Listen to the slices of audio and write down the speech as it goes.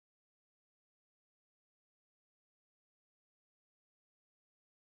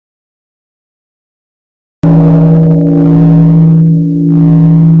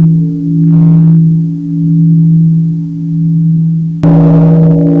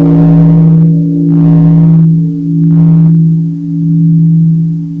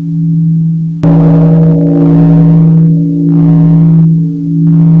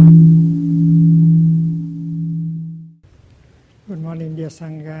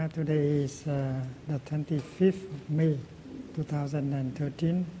Today is the 25th of May,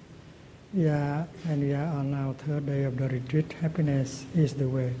 2013. We are on our third day of the retreat. Happiness is the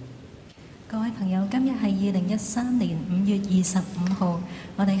way. 各位朋友，今日係2013年5月25號，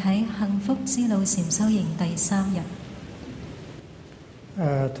我哋喺幸福之路禪修營第3日。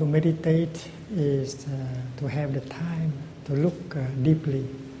To meditate is to have the time to look deeply.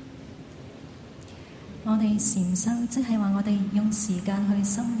 我哋禪修即係話我哋用時間去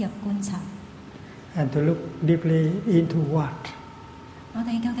深入觀察。And to look deeply into what? 我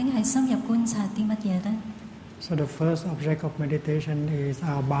哋究竟係深入觀察啲乜嘢呢？ So the first object of meditation is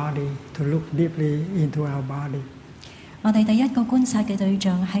our body, to look deeply into our body. 我哋第一個觀察嘅對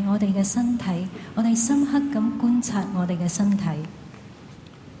象係我哋嘅身體，我哋深刻咁觀察我哋嘅身體。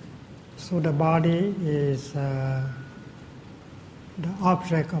So the body is the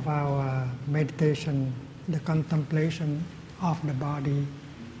object of our meditation, the contemplation of the body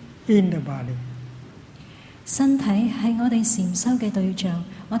in the body. 身體係我哋禪修嘅對象，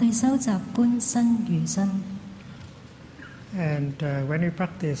我哋修習觀身如身。And when we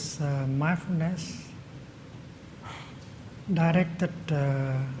practice mindfulness directed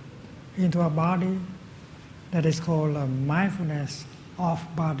into our body, that is called mindfulness of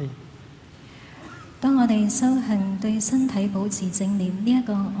body. 當我哋修行對身體保持正念，呢一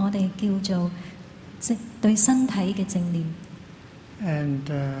個我哋叫做對身體嘅正念。And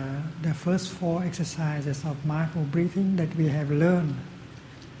the first 4 exercises of mindful breathing that we have learned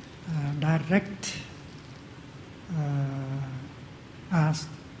direct us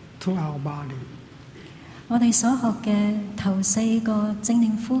to our body. 我哋所學嘅頭4個正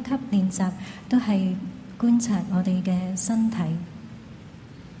念呼吸練習，都係觀察我哋嘅身體。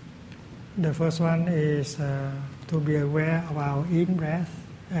The first one is to be aware of our in breath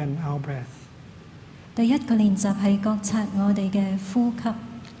and out breath. 第一個練習係覺察我哋嘅呼吸。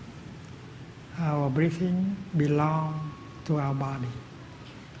Our breathing belongs to our body.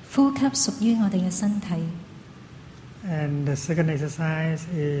 呼吸屬於我哋嘅身體。And the second exercise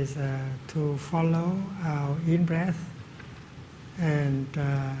is to follow our in breath and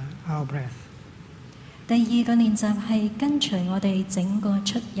out breath. 第二個練習係跟隨我哋整個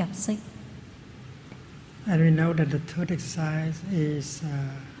出入息。And we know that the third exercise is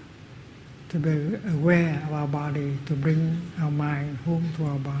to be aware of our body, to bring our mind home to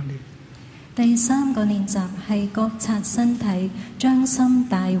our body. 第3個練習係覺察身體，將心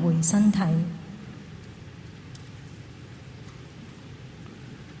帶回身體。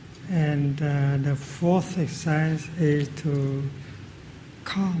And the fourth exercise is to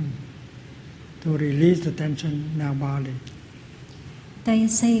calm, to release the tension in our body. 第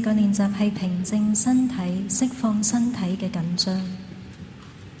4個練習係平靜身體，釋放身體嘅緊張。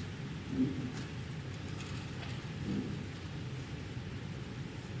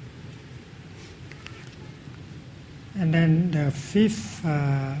And then the fifth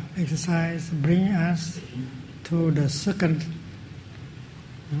exercise brings us to the second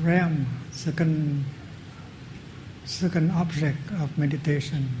realm, second object of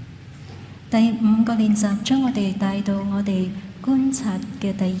meditation. 第5個練習將我哋帶到我哋觀察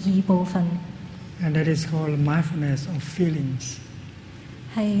嘅第2部分。And that is called mindfulness of feelings.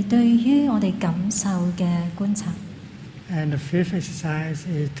 係對於我哋感受嘅觀察。And the fifth exercise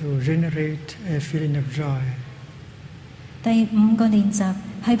is to generate a feeling of joy. 第5個練習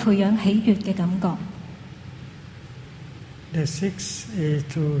係培養喜悅嘅感覺。The sixth is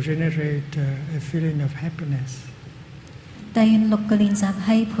to generate a feeling of happiness. 第6個練習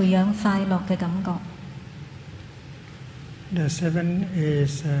係培養快樂嘅感覺。The seventh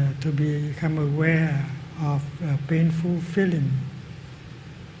is to become aware of painful feeling.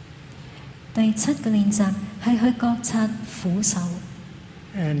 第7個練習係去覺察苦受。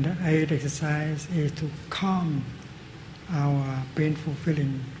And the eighth exercise is to calm our painful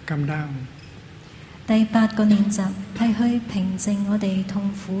feeling, come down. 第8個練習係去平靜我哋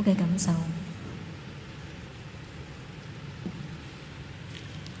痛苦嘅感受。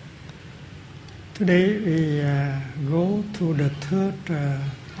Today we go to the third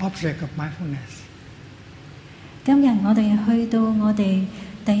object of mindfulness. 今日我哋去到我哋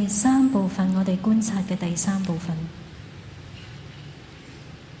第3部分，我哋觀察嘅第3部分。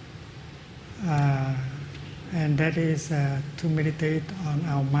And that is to meditate on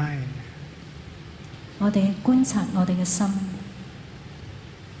our mind. 我哋觀察我哋嘅心。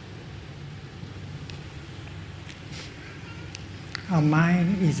Our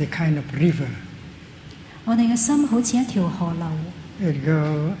mind is a kind of river. 我哋嘅心好似一條河流。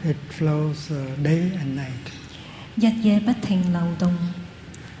It flows day and night. 日夜不停流動。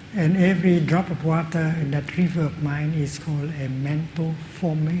And every drop of water in that river of mind is called a mental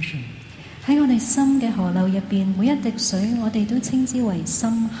formation. 喺我哋心嘅河流入邊，每一滴水我哋都稱之為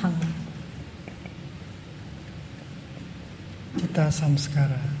心行。Citta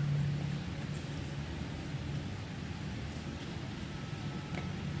samskara.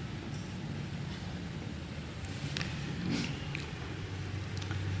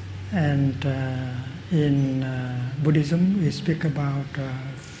 And in Buddhism, we speak about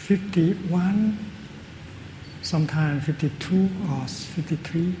 51, sometimes 52 or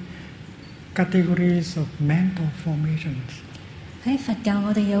 53 categories of mental formations. 喺佛教，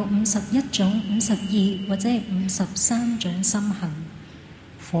我哋有51種、52或者係53種心行。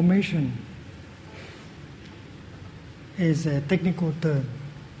Formation is a technical term.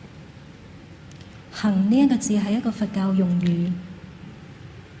 行呢一個字係一個佛教用語。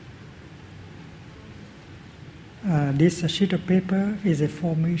This sheet of paper is a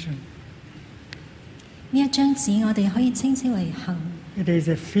formation. 呢一張紙我哋可以稱之為行。It is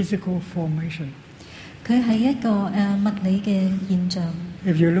a physical formation. 佢係一個物理嘅現象。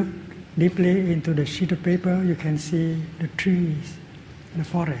If you look deeply into the sheet of paper, you can see the trees, the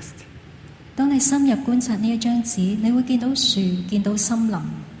forest. 當你深入觀察呢一張紙，你會見到樹，見到森林。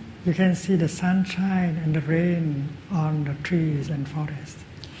You can see the sunshine and the rain on the trees and forest.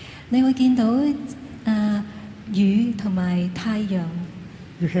 你會見到雨同埋太陽。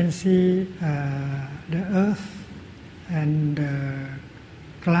You can see the earth and the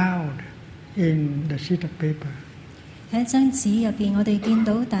cloud in the sheet of paper. 喺一張紙入邊，我哋見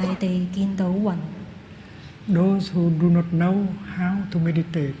到大地，見到雲。Those who do not know how to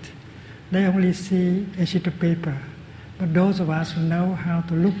meditate, they only see a sheet of paper. But those of us who know how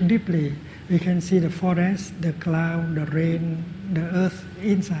to look deeply, we can see the forest, the cloud, the rain, the earth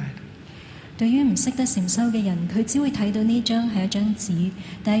inside. 對於唔識得禪修嘅人，佢只會睇到呢張係一張紙，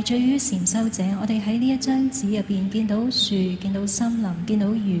但係對於禪修者，我哋喺呢一張紙入邊見到樹、見到森林、見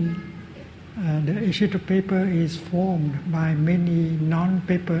到雨。The sheet of paper is formed by many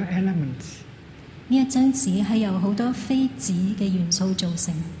non-paper elements. 呢一張紙係由好多非紙嘅元素造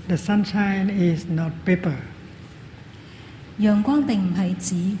成。The sunshine is not paper. 陽光並唔係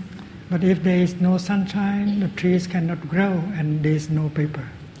紙。But if there is no sunshine, the trees cannot grow and there is no paper.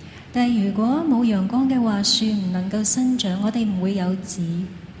 但係如果冇陽光嘅話，樹唔能夠生長，我哋唔會有紙。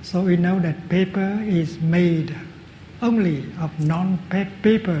So we know that paper is made only of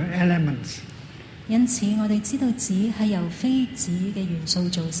non-paper elements. 因此，我哋知道紙係由非紙嘅元素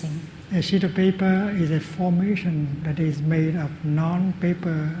造成。A sheet of paper is a formation that is made of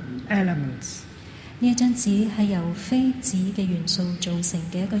non-paper elements. 呢一張紙係由非紙嘅元素造成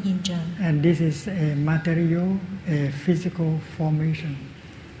嘅一個現象。And this is a material, a physical formation.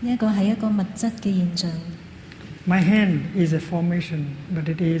 呢一個係一個物質嘅現象。My hand is a formation, but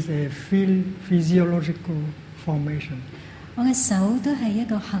it is a physiological formation. 我嘅手都係一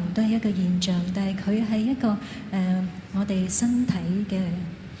個行，都係一個現象，但係佢係一個我哋身體嘅。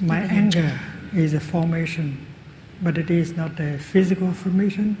My anger is a formation, but it is not a physical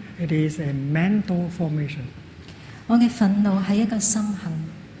formation, it is a mental formation. 我嘅憤怒係一個心行。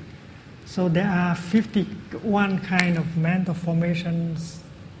So there are 51 kind of mental formations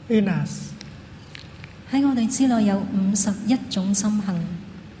in us. 喺我哋之內有51種心行。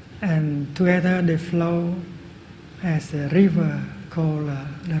And together they flow as a river called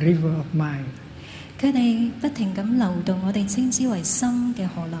the river of mind. 佢哋不停咁流動，我哋稱之為心嘅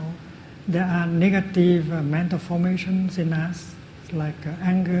河流。There are negative mental formations in us, like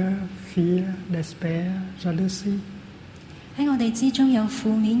anger, fear, despair, jealousy. 喺我哋之中有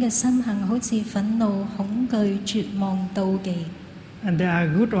負面嘅心行，好似憤怒、恐懼、絕望、妒忌。And there are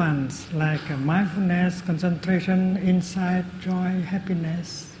good ones, like mindfulness, concentration, insight, joy,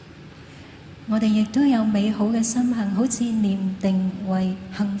 happiness. 我哋亦都有美好嘅心行，好似念定慧、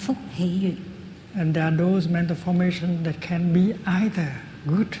幸福、喜悅。And there are those mental formations that can be either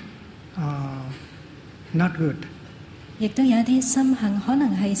good or not good. 亦都有一啲心行可能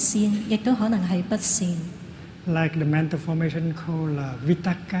係善，亦都可能係不善。Like the mental formation called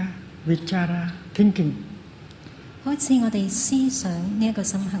vitakka, vichara, thinking. 好似我哋思想呢一個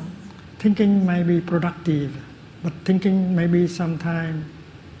心行。Thinking may be productive, but thinking may be sometimes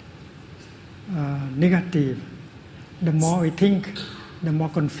negative. The more we think, the more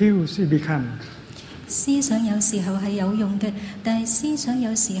confused we become. 思想有時候係有用嘅，但係思想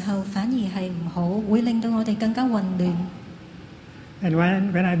有時候反而係唔好，會令到我哋更加混亂。And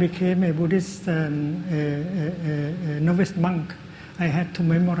when I became a Buddhist novice monk, I had to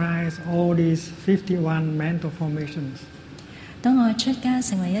memorize all these 51 mental formations. 當我出家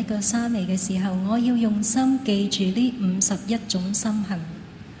成為一個沙彌嘅時候，我要用心記住呢51種心行。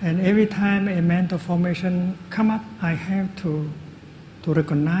And every time a mental formation come up, I have to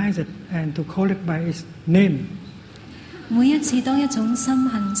recognize it and to call it by its name. 每一次當一種心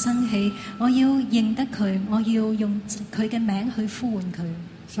行生起，我要認得佢，我要用佢嘅名去呼喚佢。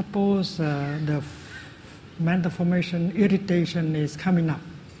Suppose the mental formation irritation is coming up.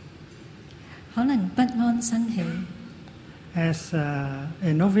 可能不安生起。As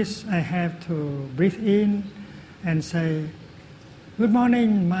a novice, I have to breathe in and say, "Good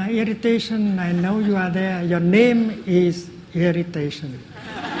morning, my irritation. I know you are there. Your name is irritation."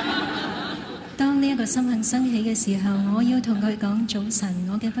 當呢一個心行生起嘅時候，我要同佢講早晨，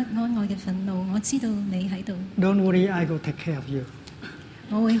我嘅不安，我嘅憤怒，我知道你喺度。Don't worry, I will take care of you.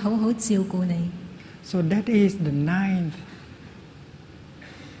 我會好好照顧你。So that is the 9th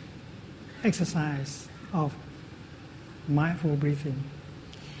exercise of mindful breathing.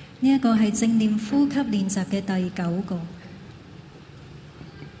 呢一個係正念呼吸練習嘅第9個。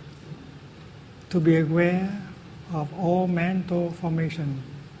To be aware of all mental formation.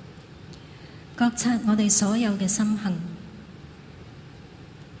 覺察我哋所有嘅心行。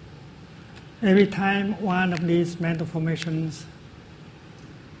Every time one of these mental formations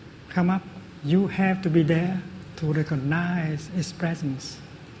come up, you have to be there to recognize its presence.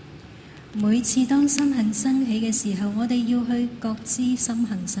 每次當心行生起嘅時候，我哋要去覺知心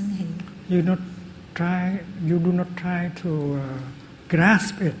行生起。You do not try to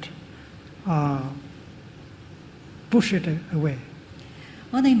grasp it, push it away.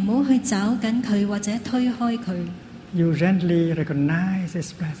 我哋唔好去找緊佢或者推開佢。You gently recognize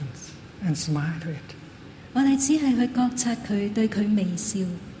its presence and smile to it. 我哋只係去覺察佢，對佢微笑。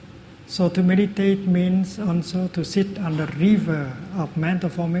So to meditate means also to sit on the river of mental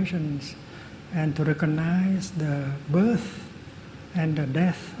formations and to recognize the birth and the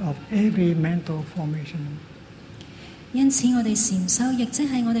death of every mental formation. 因此我哋禪修，亦即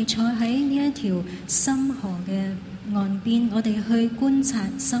係我哋坐喺呢一條深河嘅岸邊，我哋去觀察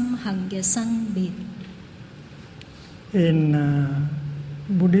心行嘅生滅。In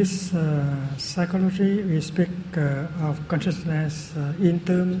Buddhist psychology, we speak of consciousness in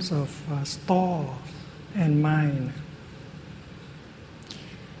terms of store and mind.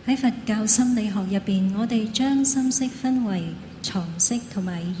 喺佛教心理學入邊，我哋將心識分為藏識同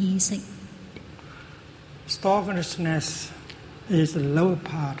埋意識。Store consciousness is the lower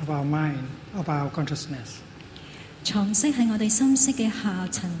part of our mind, of our consciousness. 藏識係我哋心識嘅下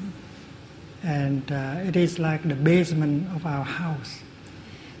層。And it is like the basement of our house.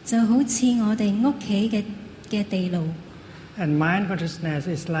 就好似我哋屋企嘅地牢。And mind consciousness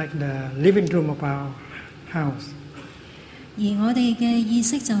is like the living room of our house. 而我哋嘅意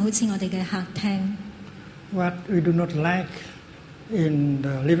識就好似我哋嘅客廳。What we do not like in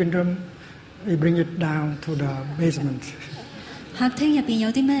the living room, we bring it down to the basement. 客廳入邊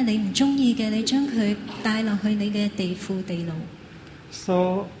有啲咩你唔中意嘅，你將佢帶落去你嘅地庫地牢。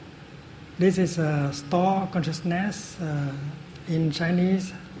So this is a store consciousness in Chinese,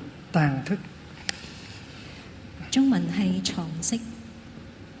 當thức。中文係藏識。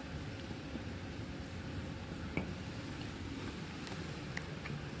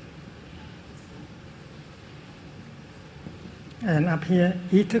And up here,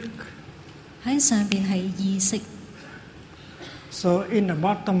 意thức。喺上邊係意識。So in the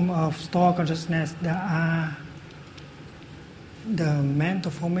bottom of store consciousness, there are the mental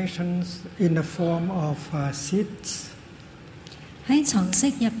formations in the form of seeds. 喺藏識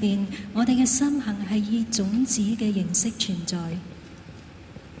入邊，我哋嘅心行係以種子嘅形式存在。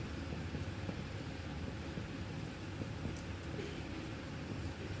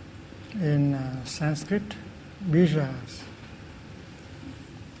In Sanskrit, bijas.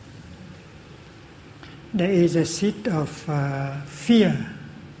 There is a seed of fear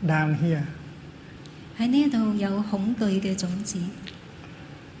down here. 喺呢度有恐懼嘅種子。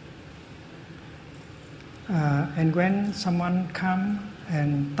And when someone come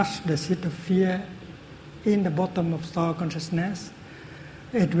and touch the seed of fear in the bottom of store consciousness,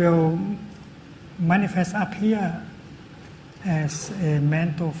 it will manifest up here as a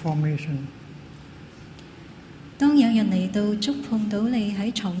mental formation. 當有人嚟到觸碰到你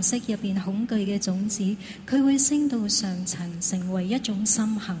喺藏識入邊恐懼嘅種子，佢會升到上層，成為一種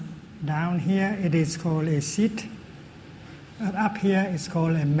心行。Down here it is called a seed, and up here it's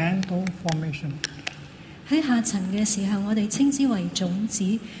called a mental formation. 喺下層嘅時候，我哋稱之為種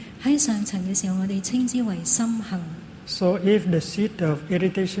子；喺上層嘅時候，我哋稱之為心行。So if the seed of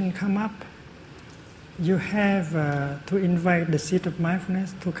irritation come up, you have to invite the seed of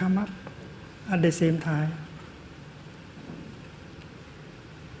mindfulness to come up at the same time.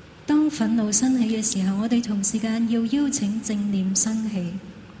 當憤怒生起嘅時候，我哋同時間要邀請正念生起。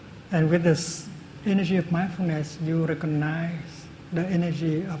And with this energy of mindfulness, you recognize the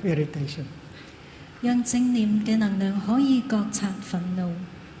energy of irritation. 讓正念嘅能量可以覺察憤怒。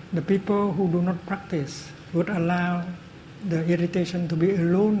The people who do not practice would allow the irritation to be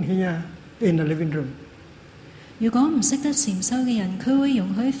alone here in the living room. 如果唔識得禪修嘅人，佢會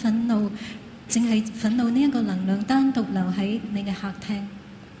容許憤怒，淨係憤怒呢一個能量單獨留喺你嘅客廳。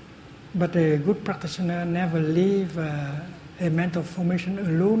But a good practitioner never leave a mental formation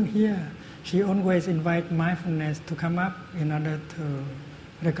alone here. She always invites mindfulness to come up in order to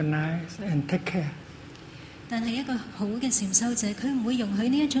recognize and take care. 但係一個好嘅禪修者，佢唔會容許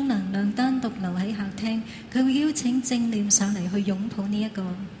呢一種能量單獨留喺客廳，佢會邀請正念上嚟去擁抱呢一個。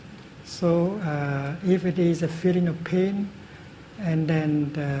So if it is a feeling of pain, and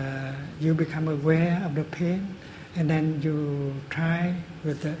then you become aware of the pain, and then you try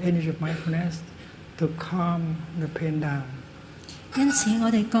with the energy of mindfulness to calm the pain down. 因此，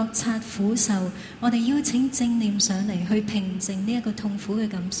我哋覺察苦受，我哋邀請正念上嚟去平靜呢一個痛苦嘅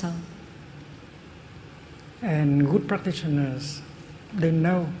感受。And good practitioners, they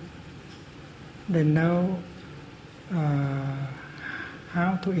know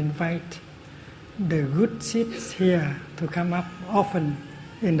how to invite the good seeds here to come up often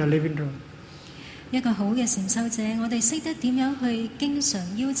in the living room. 一個好嘅禪修者，我哋識得點樣去經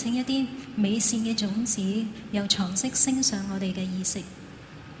常邀請一啲美善嘅種子，由床息升上我哋嘅意識。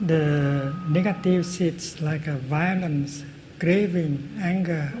The negative seeds like violence, craving,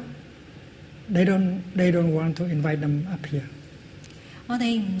 anger, they don't want to invite them up here. 我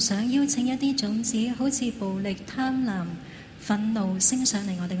哋唔想邀請一啲種子，好似暴力、貪婪、憤怒升上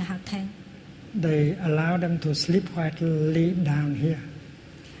嚟我哋嘅客廳。They allow them to sleep quietly down here.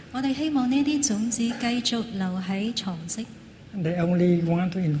 我哋希望呢啲種子繼續留喺床息。They only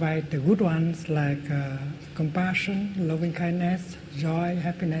want to invite the good ones like compassion, loving kindness, joy,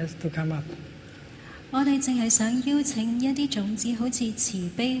 happiness to come up. 我哋淨係想邀請一啲種子，好似慈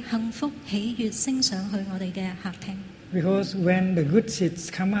悲、幸福、喜悅升上去我哋嘅客廳。Because when the good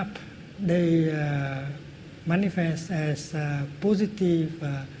seeds come up, they manifest as positive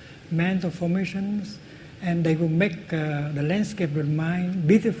mental formations, and they will make the landscape of the mind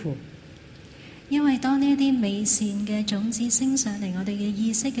beautiful. 因為當呢一啲美善嘅種子升上嚟我哋嘅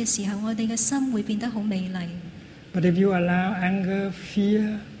意識嘅時候，我哋嘅心會變得好美麗。But if you allow anger,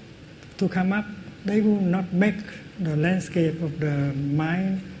 fear to come up, they will not make the landscape of the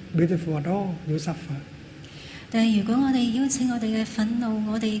mind beautiful at all. You suffer. 但係如果我哋邀請我哋嘅憤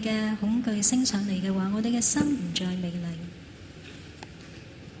怒、我哋嘅恐懼升上嚟嘅話，我哋嘅心唔再美麗。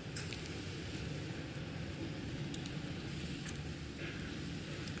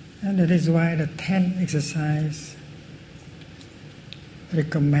And that is why the 10th exercise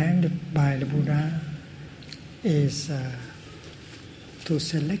recommended by the Buddha is to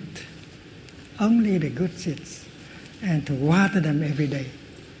select only the good seeds and to water them every day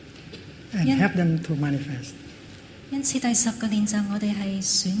and help them to manifest. 因此第10個練習，我哋係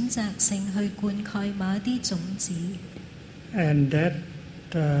選擇性去灌溉某一啲種子。And that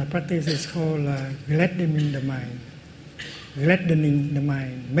practice is called gladdening the mind. Gladdening the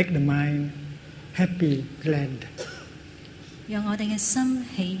mind, make the mind happy, glad. 讓我哋嘅心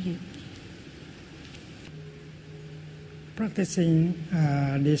喜悅。Practicing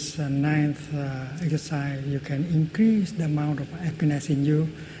this 9th exercise, you can increase the amount of happiness in you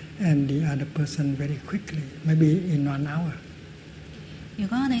and the other person very quickly, maybe in 1 hour. 如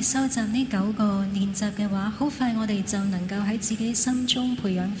果我哋收集呢9個練習嘅話，好快我哋就能夠喺自己心中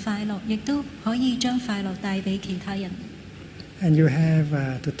培養快樂，亦都可以將快樂帶俾其他人。And you have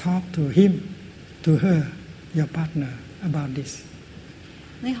to talk to him, to her, your partner, about this.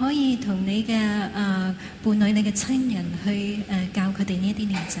 你可以同你嘅伴侶、你嘅親人去教佢哋呢啲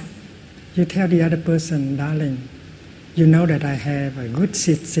練習。You tell the other person, darling, you know that I have good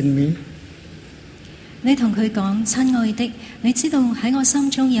seeds in me. 你同佢講，親愛的，你知道喺我心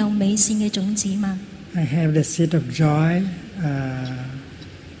中有美善嘅種子嗎？ I have the seed of joy,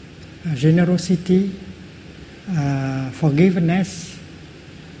 generosity, forgiveness,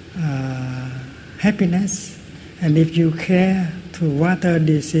 happiness, and if you care to water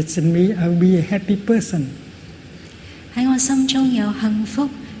these seeds in me, I will be a happy person. 喺我心中有幸福、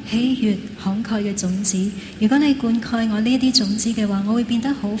喜悅、慷慨嘅種子。如果你灌溉我呢啲種子嘅話，我會變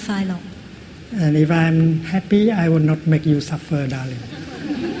得好快樂。And if I'm happy, I will not make you suffer, darling.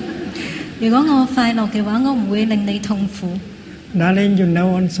 如果我快樂嘅話，我唔會令你痛苦。Darling, you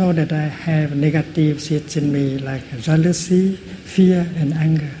know also that I have negative seeds in me like jealousy, fear, and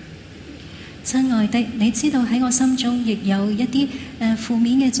anger. 親愛的，你知道喺我心中亦有一啲負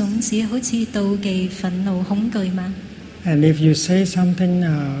面嘅種子，好似妒忌、憤怒、恐懼嗎 And if you say something,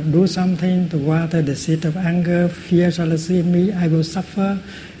 do something to water the seed of anger, fear, jealousy in me, I will suffer,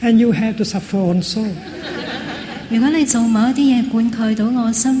 and you have to suffer also. 如果你做某一啲嘢灌溉到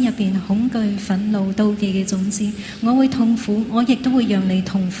我心入邊恐懼、憤怒、妒忌嘅種子，我會痛苦，我亦都會讓你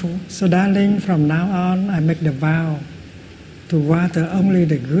痛苦。So darling, from now on, I make the vow to water only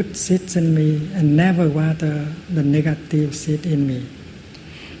the good seeds in me and never water the negative seed in me.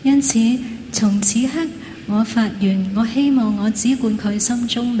 因此，從此刻我發願，我希望我只灌溉心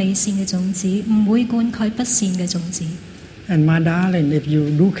中美善嘅種子，唔會灌溉不善嘅種子。And my darling, if you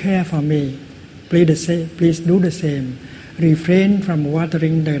do care for me, please do the same. Refrain from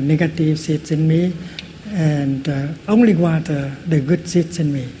watering the negative seeds in me and only water the good seeds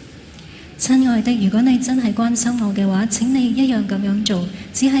in me. 親愛的，如果你真係關心我嘅話，請你一樣咁樣做，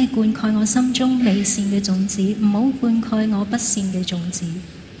只係灌溉我心中美善嘅種子，唔好灌溉我不善嘅種子。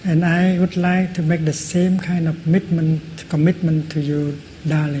And I would like to make the same kind of commitment to you,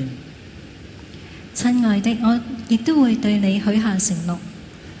 darling. 親愛的，我亦都會對你許下承諾。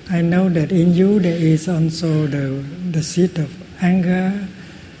I know that in you there is also the seed of anger,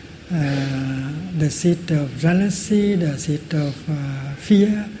 the seed of jealousy, the seed of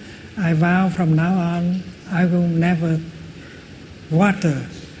fear. I vow from now on I will never water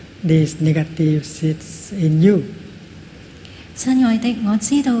these negative seeds in you. 親愛的，我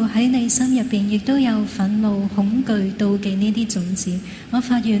知道喺你心入邊亦都有憤怒、恐懼、妒忌呢啲種子，我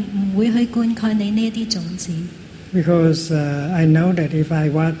發願唔會去灌溉你呢啲種子。Because I know that if I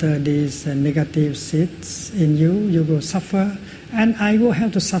water these negative seeds in you, you will suffer, and I will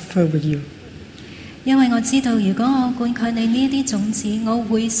have to suffer with you. 因為我知道，如果我灌溉你呢啲種子，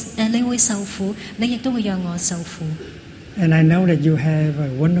你會受苦，你亦都會讓我受苦。And I know that you have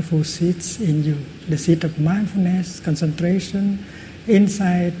wonderful seeds in you, the seed of mindfulness, concentration,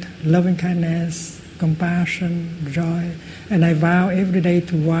 insight, loving kindness, compassion, joy. And I vow every day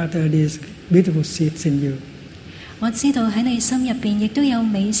to water these beautiful seeds in you. 我知道喺你心入邊亦都有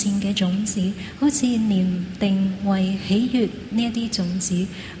美善嘅種子，好似憐定為喜悅呢一啲種子。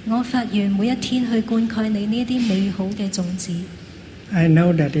我發願每一天去灌溉你呢啲美好嘅種子。I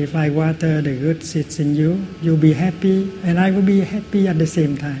know that if I water the good seeds in you, you'll be happy, and I will be happy at the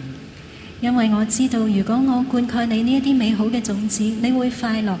same time. 因為我知道，如果我灌溉你呢一啲美好嘅種子，你會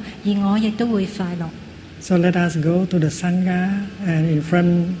快樂，而我亦都會快樂。So let us go to the sangha, and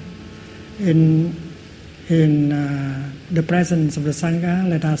in the presence of the sangha,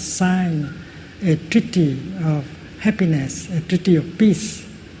 let us sign a treaty of happiness, a treaty of peace.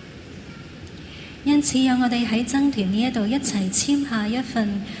 因此，讓我哋喺僧團呢一度一齊簽下一份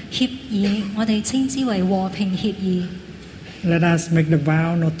協議，我哋稱之為和平協議。Let us make the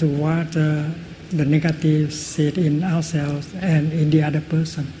vow not to water the negative seed in ourselves and in the other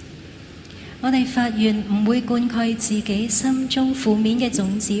person. 我哋發願唔會灌溉自己心中負面嘅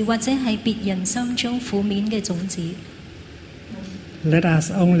種子，或者係別人心中負面嘅種子。Let us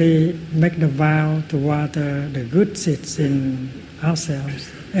only make the vow to water the good seeds in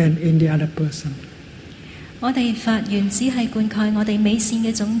ourselves and in the other person. 我哋發願只係灌溉我哋美善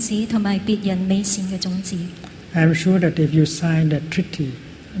嘅種子，同埋別人美善嘅種子。I am sure that if you sign that treaty,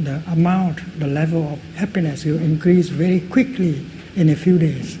 the amount, the level of happiness will increase very quickly in a few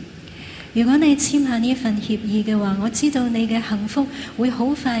days. 如果你簽下呢份協議嘅話，我知道你嘅幸福會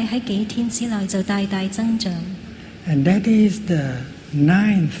好快喺幾天之內就大大增長。And that is the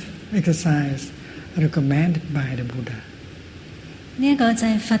 9th exercise recommended by the Buddha. 呢一個就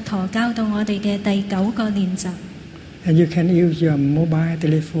係佛陀教導我哋嘅第9個練習。And you can use your mobile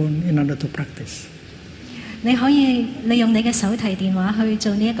telephone in order to practice. 你可以利用你嘅手提電話去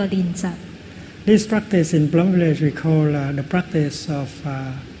做呢一個練習。This practice in Plum Village we call the practice of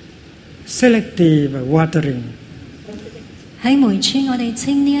selective watering. 喺梅村，我哋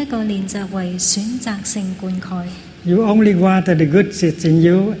稱呢一個練習為選擇性灌溉。You only water the good seeds in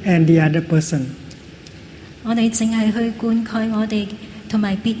you and the other person. 我哋淨係去灌溉我哋同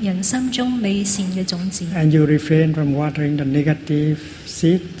埋別人心中美善嘅種子。And you refrain from watering the negative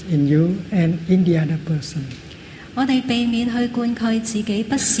seed in you and in the other person. 我哋避免去灌溉自己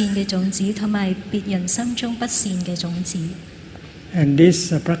不善嘅種子，同埋別人心中不善嘅種子。And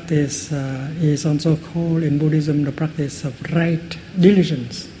this practice is also called in Buddhism the practice of right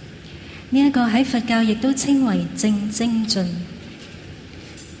diligence. 呢一個喺佛教亦都稱為正精進。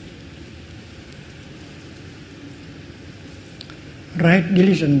Right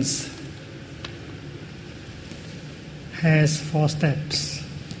diligence has 4 steps.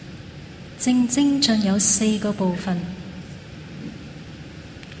 正精進有4個部分。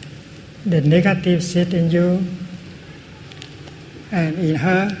The negative seed in you and in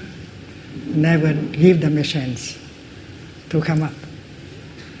her, never give them a chance. to come up.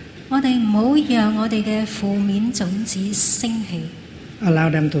 我哋唔好讓我哋嘅負面種子升起。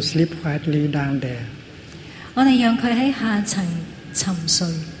Allow them to sleep quietly down there. 我哋讓佢喺下層沉睡。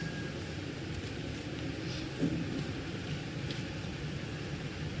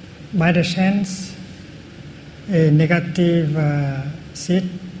By the chance, a negative seed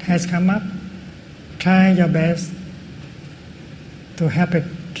has come up. Try your best to help it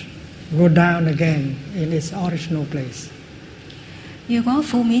go down again in its original place. 如果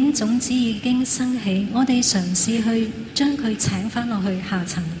負面種子已經生起，我哋嘗試去將佢請返落去下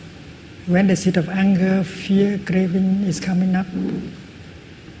層。When the seed of anger, fear, craving is coming up,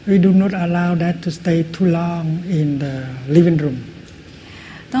 we do not allow that to stay too long in the living room.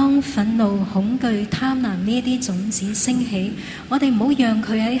 當憤怒、恐懼、貪婪呢啲種子升起，我哋唔好讓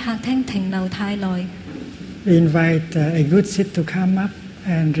佢喺客廳停留太耐。We invite a good seed to come up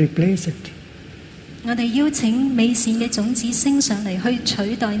and replace it. 我哋邀請美善嘅種子升上嚟，去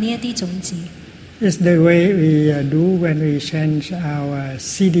取代呢一啲種子。It's the way we do when we change our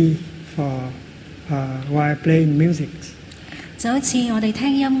CD for while playing music. 就好似我哋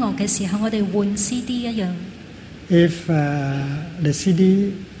聽音樂嘅時候，我哋換 CD 一樣。If the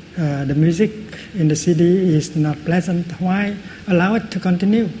CD, the music in the CD is not pleasant, why allow it to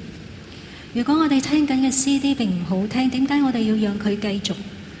continue? 如果我哋聽緊嘅 CD 並唔好聽，點解我哋要讓佢繼續？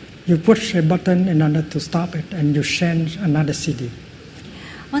 You push a button in order to stop it, and you change another CD.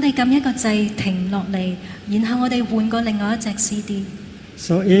 我哋撳一個掣停落嚟，然後我哋換過另外一隻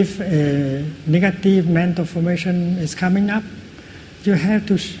CD。So if a negative mental formation is coming up, you have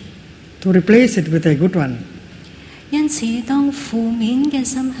to replace it with a good one. 因此，當負面嘅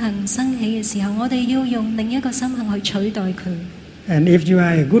心行升起嘅時候，我哋要用另一個心行去取代佢。And if you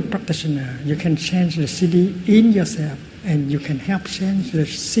are a good practitioner, you can change the CD in yourself, and you can help change the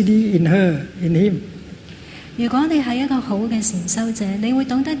CD in her, in him. 如果你係一個好嘅禪修者，你會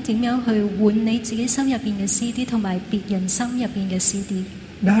懂得點樣去換你自己心入邊嘅 CD 同埋別人心入邊嘅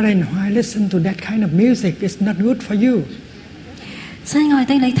CD。Darling, why listen to that kind of music? It's not good for you. 親愛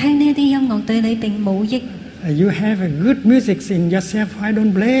的，你聽呢啲音樂對你並冇益。You have a good music in yourself. Why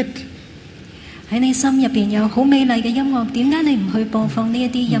don't play it? 喺你心入邊有好美麗嘅音樂，點解你唔去播放呢一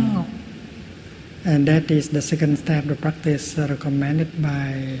啲音樂？ And that is the second step, the practice recommended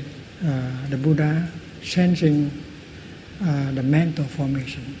by the Buddha, changing the mental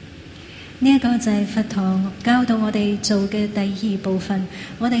formation. 呢一個就係佛陀教導我哋做嘅第二部分，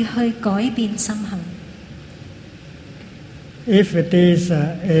我哋去改變心行。If it is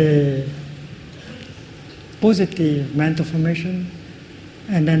a positive mental formation,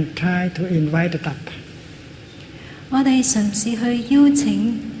 and then try to invite it up. 我哋嘗試去邀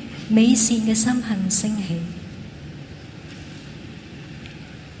請美善嘅心行升起。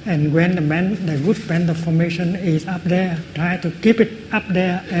And when the good mental formation is up there, try to keep it up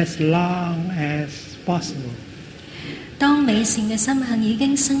there as long as possible. 當美善嘅心行已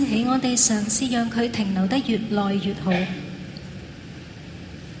經升起，我哋嘗試讓佢停留得越耐越好。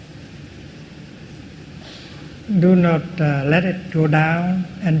Do not let it go down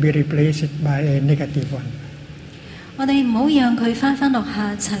and be replaced by a negative one. 我哋唔好讓佢返落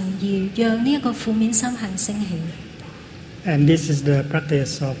下層，而讓呢一個負面心行升起。And this is the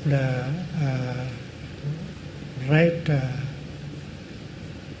practice of the right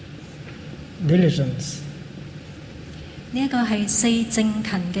diligence. 呢一個係四正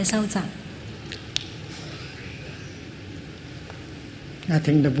勤嘅修習。I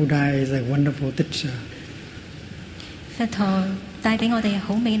think the Buddha is a wonderful teacher. 佛陀帶俾我哋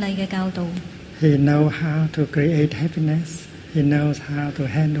好美麗嘅教導。He knows how to create happiness. He knows how to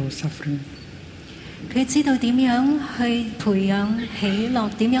handle suffering. 佢知道點樣去培養喜樂，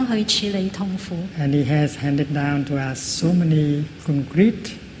點樣去處理痛苦。And he has handed down to us so many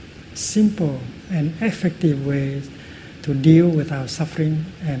concrete, simple, and effective ways to deal with our suffering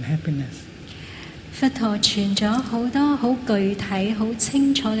and happiness. 佛陀傳咗好多好具體、好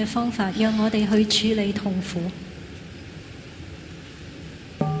清楚嘅方法，讓我哋去處理痛苦。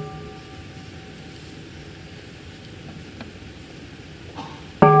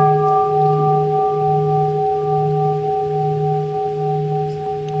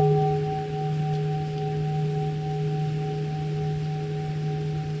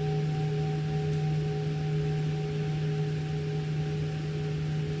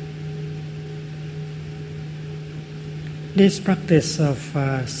This practice of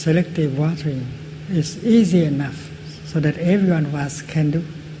selective watering is easy enough so that everyone of us can do.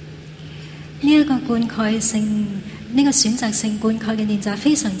 呢一個灌溉性、呢個選擇性灌溉嘅練習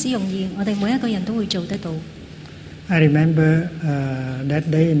非常之容易，我哋每一個人都會做得到。I remember that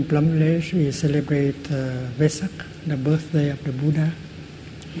day in Plum Village we celebrate Vesak, the birthday of the Buddha.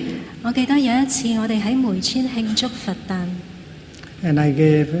 我記得有一次我哋喺梅村慶祝佛誕。And I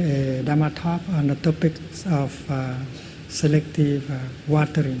gave a Dharma talk on the topics of selective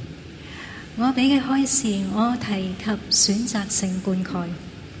watering. 我俾嘅開示，我提及選擇性灌溉。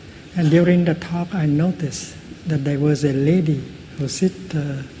And during the talk, I noticed that there was a lady who sit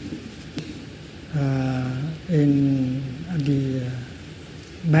in the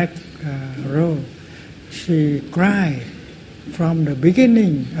back row. She cried from the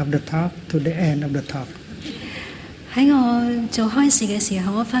beginning of the talk to the end of the talk. 喺我做開示嘅時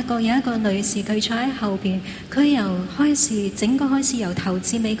候，我發覺有一個女士佢坐喺後邊，佢由開示整個開示由頭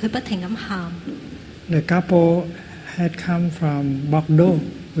至尾，佢不停咁喊。The couple had come from Bordeaux,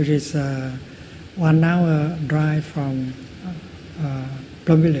 which is 1 hour drive from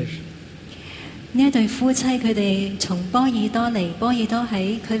Plum Village. 呢一對夫妻佢哋從波爾多嚟，波爾多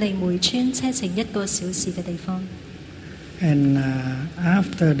喺距離梅村車程1個小時嘅地方。And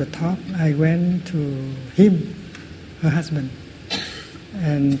after the talk, I went to him, her husband,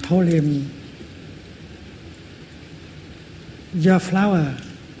 and told him, "Your flower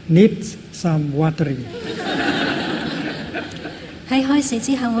needs some watering." 喺開示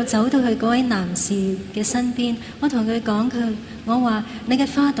之後，我走到去嗰位男士嘅身邊，我同佢講我話你嘅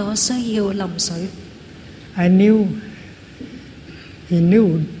花朵需要淋水。I knew he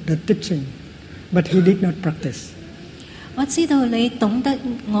knew the teaching, but he did not practice. 我知道你懂得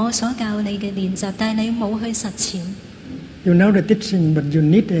我所教你嘅練習，但係你冇去實踐。You know the teaching, but you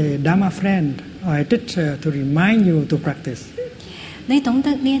need a Dharma friend or a teacher to remind you to practice. 你懂得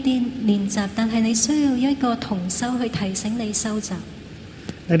呢一啲練習，但係你需要一個同修去提醒你修習。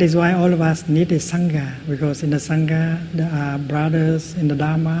That is why all of us need a sangha, because in the sangha there are brothers in the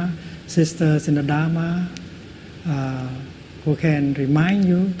Dharma, sisters in the Dharma, who can remind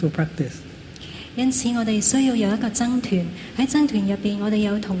you to practice. 因此，我哋需要有一個僧團，喺僧團入邊，我哋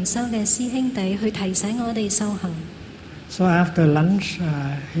有同修嘅師兄弟去提醒我哋修行。So after lunch,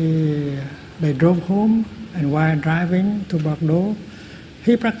 they drove home, and while driving to Bordeaux,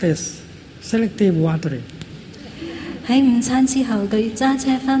 he practiced selective watering. 喺午餐之後，佢揸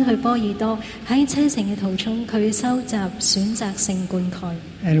車返去波爾多，喺車程嘅途中，佢收集選擇性灌溉。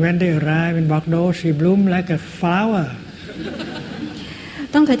And when they arrived in Bordeaux, she bloomed like a flower.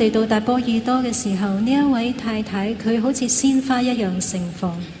 當佢哋到達波爾多嘅時候，呢一位太太佢好似鮮花一樣盛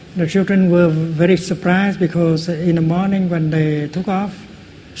放。The children were very surprised because in the morning when they took off,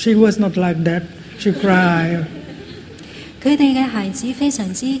 she was not like that. She cried. 佢哋嘅孩子非常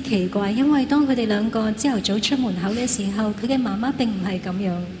之奇怪，因為當佢哋兩個朝頭早出門口嘅時候，佢嘅媽媽並唔係咁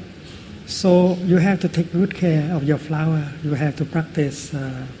樣。So you have to take good care of your flower. You have to practice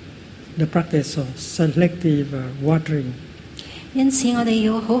the practice of selective watering. 因此，我哋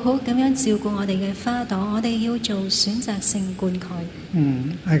要好好咁樣照顧我哋嘅花朵，我哋要做選擇性灌溉。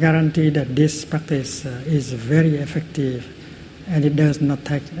I guarantee that this practice is very effective, and it does not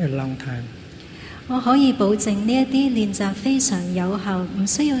take a long time. 我可以保證呢一啲練習非常有效，唔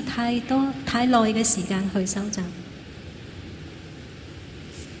需要太耐嘅時間去收集。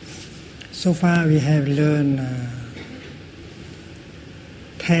So far, we have learned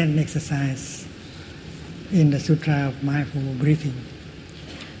 10 exercises in the Sutra of Mindful Breathing.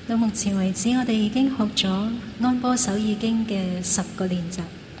 到目前為止，我哋已經學咗安波手已經嘅10個練習。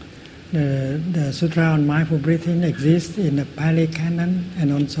The Sutra on Mindful Breathing exists in the Pali Canon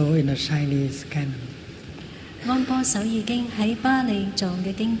and also in the Chinese Canon. 安波手已經喺巴利藏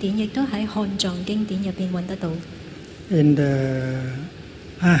嘅經典，亦都喺漢藏經典入邊揾得到。In the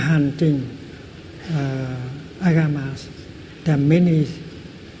Ahanting Agamas, there are many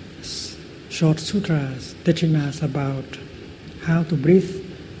short sutras teaching us about how to breathe,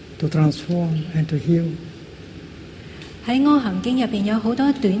 to transform and to heal. 喺阿含經入邊有好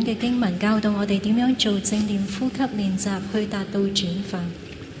多短嘅經文教導我哋點樣做正念呼吸練習，去達到轉化。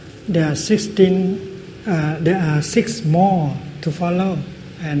There are 6 more to follow,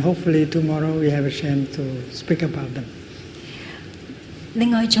 and hopefully tomorrow we have a chance to speak about them. 另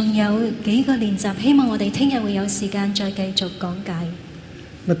外仲有幾個練習，希望我哋聽日會有時間再繼續講解。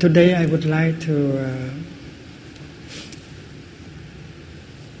But today I would like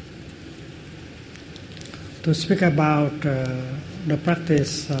to speak about the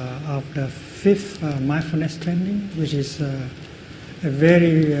practice of the 5th mindfulness training, which is a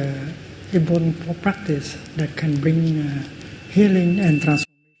very important practice that can bring healing and transformation.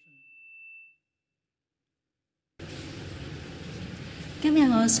 今日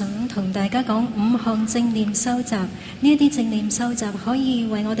我想同大家講5項正念修習，呢一啲正念修習可以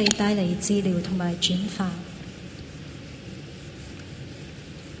為我哋帶嚟治療同埋轉化。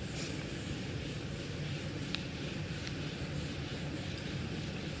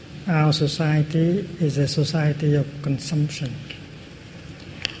Our society is a society of consumption.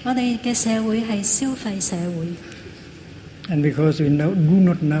 我哋嘅社會係消費社會。And because we do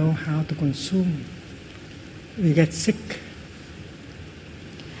not know how to consume, we get sick.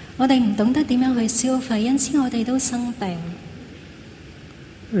 我哋唔懂得點樣去消費，因此我哋都生病。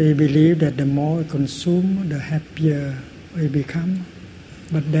We believe that the more we consume, the happier we become,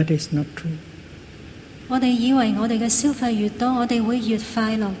 but that is not true. 我哋以為我哋嘅消費越多，我哋會越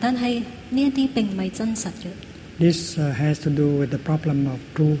快樂，但係呢一啲並唔係真實嘅。This has to do with the problem of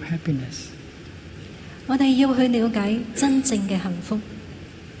true happiness. 我哋要去了解真正嘅幸福。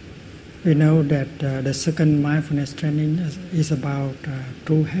We know that the second mindfulness training is about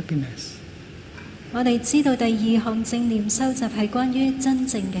true happiness. 我哋知道第二項正念修習係關於真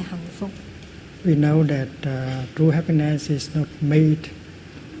正嘅幸福。We know that true happiness is not made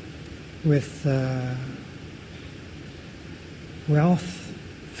with wealth,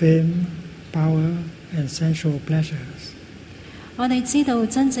 fame, power, and sensual pleasures. 我哋知道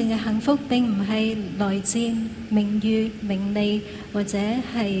真正嘅幸福並唔係來自名譽、名利或者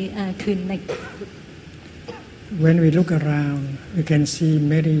係權力。When we look around, we can see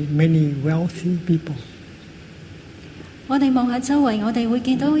many wealthy people. 我哋望下周圍，我哋會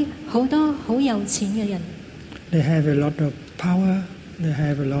見到好多好有錢嘅人。They have a lot of power, they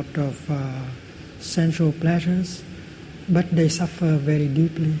have a lot of sensual pleasures, but they suffer very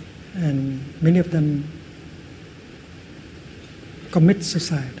deeply, and many of them commit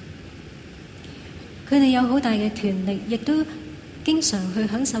suicide. 佢哋有好大嘅權力，亦都經常去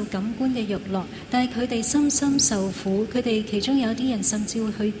享受感官嘅慾樂，但係佢哋深深受苦。佢哋其中有啲人甚至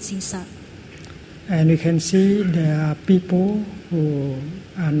會去自殺。And you can see there are people who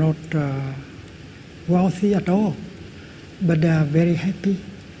are not wealthy at all, but they are very happy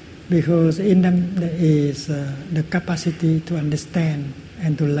because in them there is the capacity to understand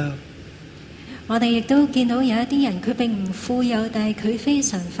and to love. 我哋亦都見到有一啲人，佢並唔富有，但係佢非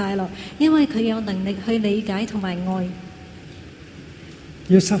常快樂，因為佢有能力去理解同埋愛。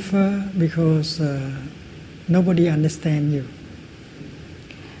You suffer because nobody understands you.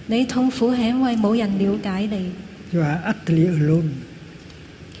 你痛苦係因為冇人了解你。You are utterly alone.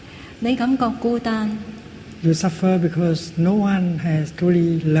 你感覺孤單。You suffer because no one has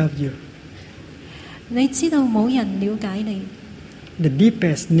truly loved you. 你知道冇人了解你。The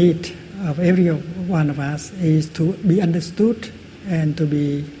deepest need of every one of us is to be understood and to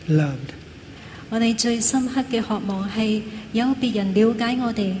be loved. 我哋最深刻嘅渴望係有別人了解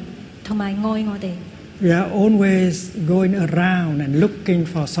我哋，同埋愛我哋。We are always going around and looking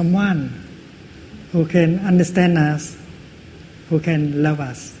for someone who can understand us, who can love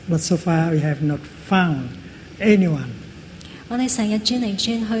us. But so far we have not found anyone. 我哋成日轉嚟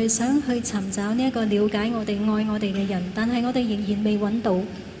轉去，想去尋找呢一個了解我哋、愛我哋嘅人，但係我哋仍然未揾到。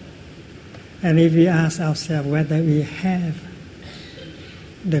And if we ask ourselves whether we have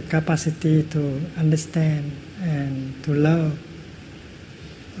the capacity to understand and to love,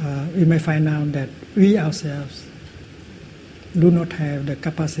 we may find out that we ourselves do not have the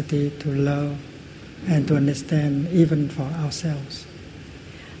capacity to love and to understand even for ourselves.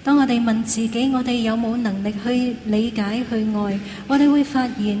 當我哋問自己，我哋有冇能力去理解、去愛，我哋會發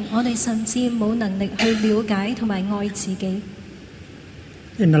現，我哋甚至冇能力去了解同埋愛自己。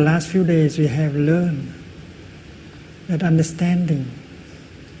In the last few days, we have learned that understanding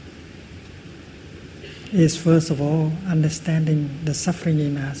is first of all understanding the suffering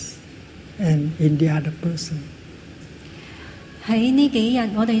in us and in the other person. 喺呢幾日，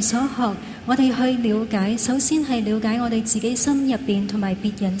我哋所學，我哋去了解，首先係了解我哋自己心入邊同埋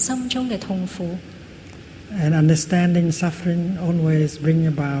別人心中嘅痛苦。And understanding suffering always bring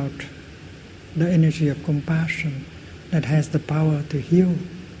about the energy of compassion that has the power to heal.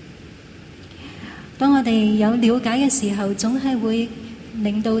 當我哋有了解嘅時候，總係會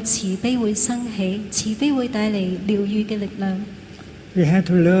令到慈悲會生起，慈悲會帶嚟療愈嘅力量。We have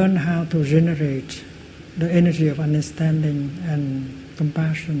to learn how to generate the energy of understanding and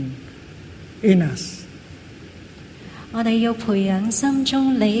compassion in us. 我哋要培養心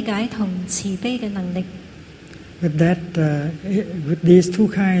中理解同慈悲嘅能力。With that, with these two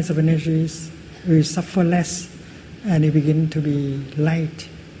kinds of energies, we suffer less, and we begin to be light,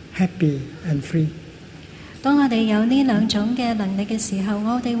 happy, and free. 當我哋有呢兩種嘅能力嘅時候，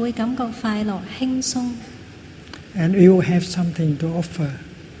我哋會感覺快樂、輕鬆。And we will have something to offer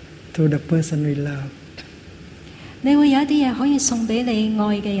to the person we love. 你會有一啲嘢可以送俾你愛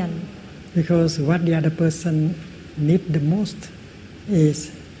嘅人。Because what the other person needs the most is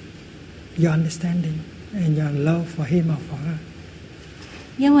your understanding and your love for him or for her.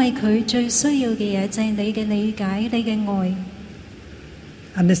 因為佢最需要嘅嘢就係你嘅理解、你嘅愛。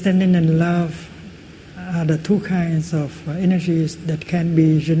understanding and love are the two kinds of energies that can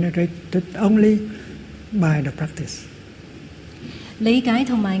be generated only by the practice. 理解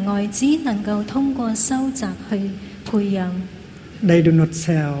同埋愛只能夠通過修習去培養。They do not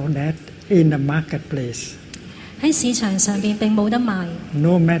sell that in the marketplace. 喺市場上邊並冇得賣。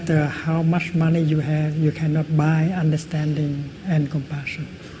No matter how much money you have, you cannot buy understanding and compassion.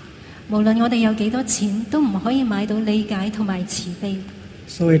 無論我哋有幾多錢，都唔可以買到理解同埋慈悲。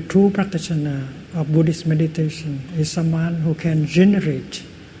So a true practitioner of Buddhist meditation is someone who can generate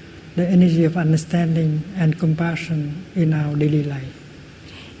the energy of understanding and compassion in our daily life.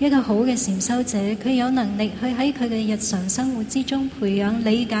 一個好嘅禪修者，佢有能力去喺佢嘅日常生活之中培養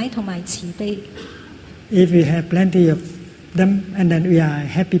理解同埋慈悲。If we have plenty of them, and then we are a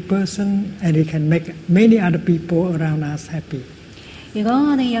happy person, and we can make many other people around us happy. 如果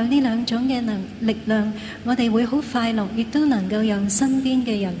我哋有呢兩種嘅力量，我哋會好快樂，亦都能夠讓身邊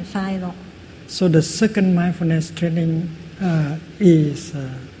嘅人快樂。So the second mindfulness training is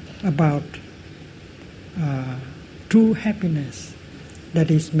about true happiness that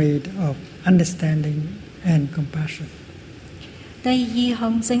is made of understanding and compassion. 第二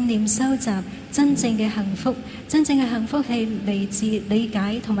項正念修習，真正嘅幸福，真正嘅幸福係嚟自理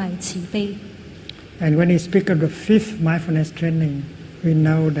解同埋慈悲。And when we speak of the fifth mindfulness training, we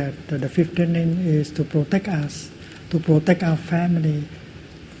know that the fifth training is to protect us, to protect our family,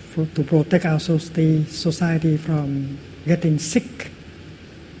 to protect our society from getting sick.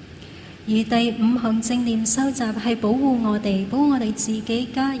 而第五項正念修習係保護我哋，保護我哋自己、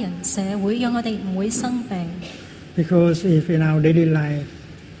家人、社會，讓我哋唔會生病。Because if in our daily life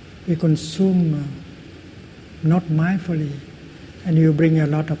we consume not mindfully, and you bring a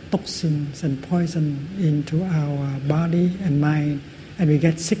lot of toxins and poison into our body and mind, and we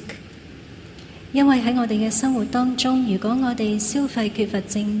get sick. 因為喺我哋嘅生活當中，如果我哋消費缺乏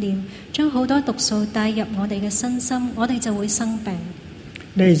正念，將好多毒素帶入我哋嘅身心，我哋就會生病。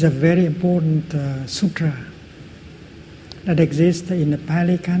There is a very important sutra that exists in the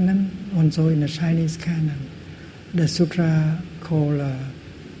Pali Canon, also in the Chinese Canon. The sutra called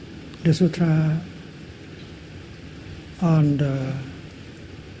the sutra on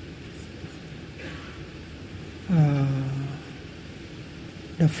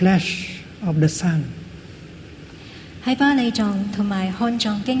the flesh of the sun. 喺巴利藏同埋漢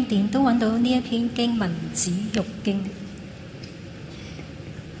藏經典都揾到呢一篇經文《子欲經》。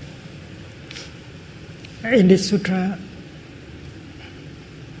In this sutra,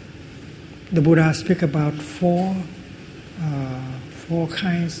 the Buddha speaks about four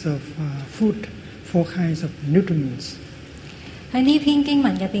kinds of food, 4 kinds of nutrients. 喺呢篇經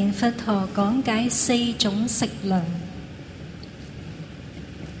文入邊，佛陀講解4種食糧。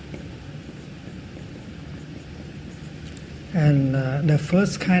And the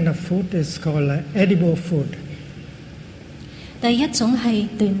first kind of food is called edible food. 第一種係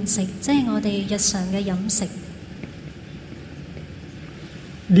斷食，即係我哋日常嘅飲食。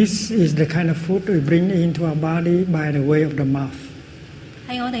This is the kind of food we bring into our body by the way of the mouth.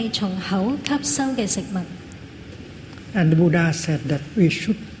 係我哋從口吸收嘅食物。And the Buddha said that we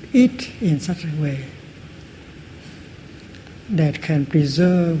should eat in such a way that can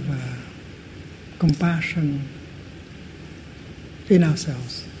preserve compassion in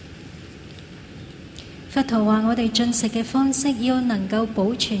ourselves. 佛陀話：我哋進食嘅方式要能夠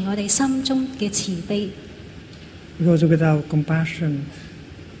保存我哋心中嘅慈悲。Because without compassion,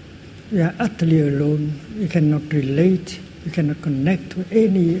 we are utterly alone. We cannot relate. We cannot connect to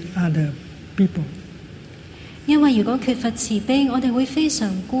any other people. 因為如果缺乏慈悲，我哋會非常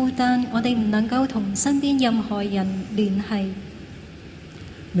孤單，我哋唔能夠同身邊任何人聯繫。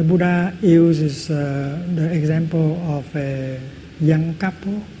The Buddha uses the example of a young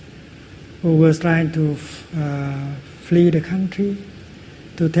couple who was trying to flee the country,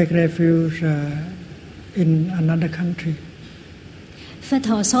 to take refuge in another country. 佛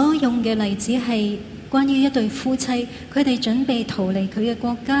陀所用嘅例子係關於一對夫妻，佢哋準備逃離佢嘅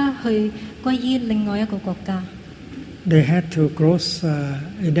國家，去歸依另外一個國家。They had to cross a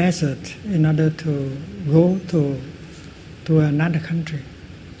desert in order to go to another country.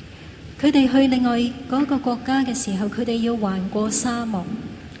 佢哋去另外嗰個國家嘅時候，佢哋要橫過沙漠。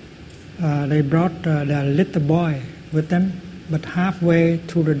They brought their little boy with them, but halfway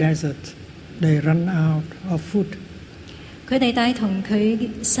through the desert, they run out of food. 佢哋帶同佢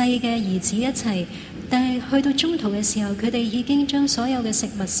細嘅兒子一齊，但係去到中途嘅時候，佢哋已經將所有嘅食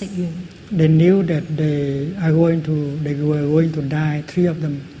物食完。They knew that they were going to die, 3 of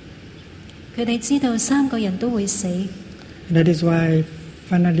them. 佢哋知道3個人都會死。That is why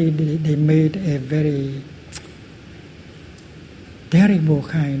finally they made a very terrible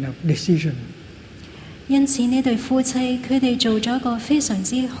kind of decision. 因此呢對夫妻佢哋做咗一個非常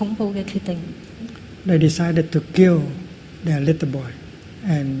之恐怖嘅決定。They decided to kill their little boy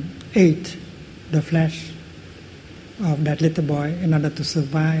and ate the flesh of that little boy in order to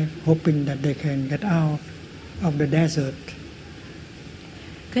survive, hoping that they can get out of the desert.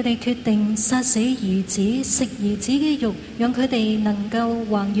 佢哋決定殺死兒子，食兒子嘅肉，讓佢哋能夠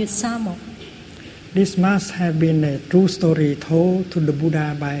橫越沙漠。This must have been a true story told to the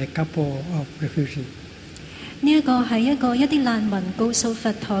Buddha by a couple of refugees. 呢一個係一啲難民告訴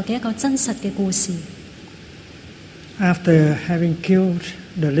佛陀嘅一個真實嘅故事。After having killed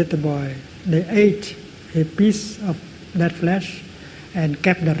the little boy, they ate a piece of that flesh and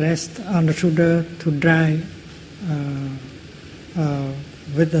kept the rest on the shoulder to dry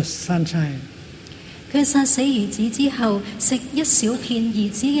with the sunshine. 佢殺死兒子之後，食一小片兒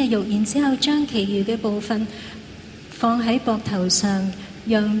子嘅肉，然之後將其餘嘅部分放喺膊頭上，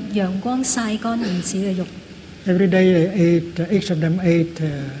讓陽光曬乾兒子嘅肉。Every day they ate, each of them ate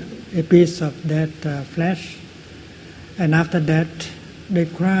a piece of that flesh, and after that they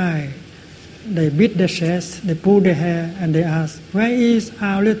cry, they beat their chest, they pull their hair, and they ask, "Where is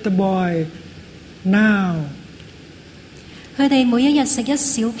our little boy now?" 佢哋每一日食一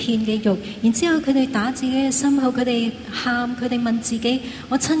小片嘅肉，然之後佢哋打自己嘅心口，佢哋喊，佢哋問自己：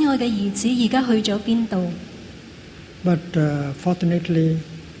我親愛嘅兒子而家去咗邊度？ But fortunately,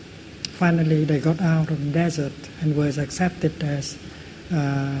 finally they got out of the desert and was accepted as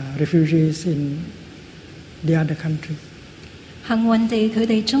refugees in the other country. 幸運地，佢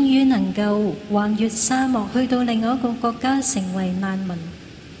哋終於能夠橫越沙漠，去到另外一個國家，成為難民。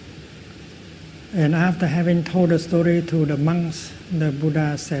And after having told the story to the monks, the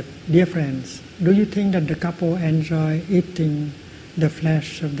Buddha said, "Dear friends, do you think that the couple enjoy eating the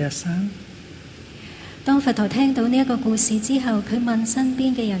flesh of their son?" 當佛陀聽到呢一個故事之後，佢問身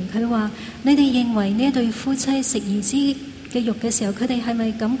邊嘅人，佢話：你哋認為呢一對夫妻食兒子嘅肉嘅時候，佢哋係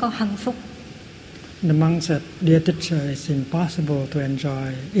咪感覺幸福？ The monk said, "Dear teacher, it's impossible to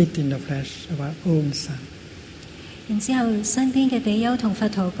enjoy eating the flesh of our own son." 然之後，身邊嘅比丘同佛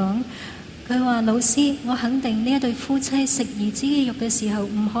陀講。佢話：老師，我肯定呢一對夫妻食兒子嘅肉嘅時候，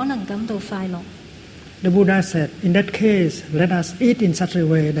唔可能感到快樂。The Buddha said, "In that case, let us eat in such a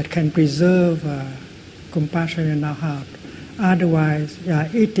way that can preserve compassion in our heart. Otherwise, we are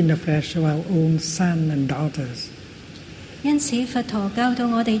eating the flesh of our own son and daughters." 因此，佛陀教導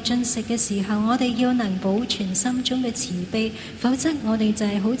我哋進食嘅時候，我哋要能保存心中嘅慈悲，否則我哋就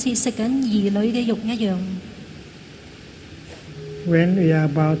係好似食緊兒女嘅肉一樣。When we are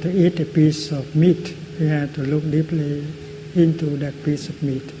about to eat a piece of meat, we have to look deeply into that piece of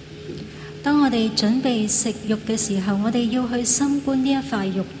meat. 當我哋準備食肉嘅時候，我哋要去深觀呢一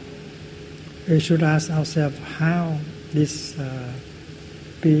塊肉。We should ask ourselves how this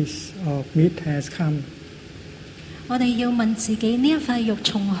piece of meat has come. 我哋要問自己呢一塊肉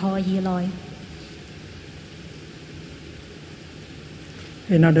從何而來。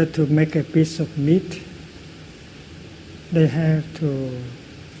In order to make a piece of meat, they have to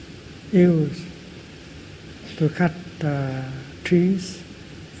cut trees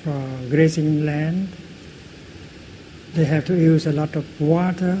for grazing land. They have to use a lot of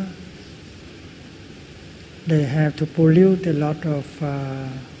water. They have to pollute a lot of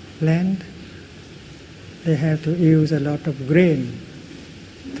land. They have to use a lot of grain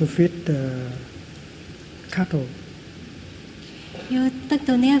to feed the cattle. 要得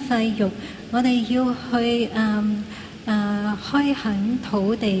到呢一塊肉，我哋要去開墾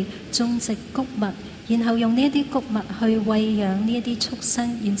土地，種植穀物，然後用呢一啲穀物去餵養呢一啲畜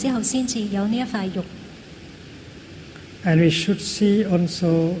生，然之後先至有呢一塊肉。And we should see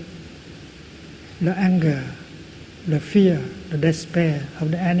also the anger, the fear, the despair of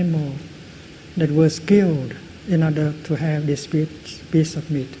the animal that was killed in order to have this piece of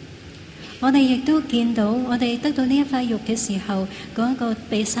meat. 我哋亦都見到，我哋得到呢一塊肉嘅時候，嗰一個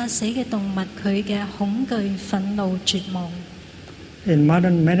被殺死嘅動物，佢嘅恐懼、憤怒、絕望。In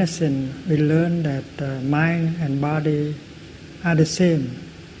modern medicine, we learn that mind and body are the same.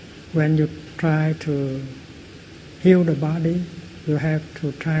 When you try to heal the body, you have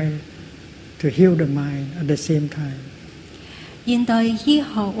to try to heal the mind at the same time. 現代醫學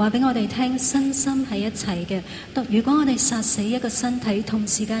話俾我哋聽，身心係一齊嘅。如果我哋殺死一個身體，同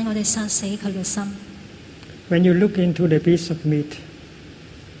時間我哋殺死佢嘅心。When you look into the piece of meat,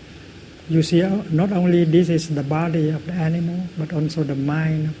 you see not only this is the body of the animal, but also the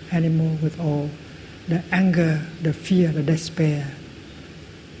mind of the animal with all the anger, the fear, the despair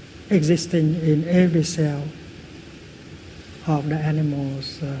existing in every cell of the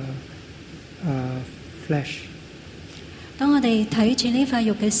animal's flesh. 當我哋睇住呢塊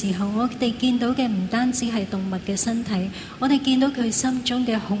肉嘅時候，我哋見到嘅唔單止係動物嘅身體，我哋見到佢心中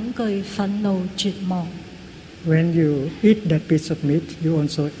嘅恐懼、憤怒、絕望。When you eat that piece of meat, you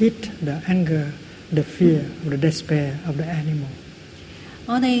also eat the anger, the fear, the despair of the animal.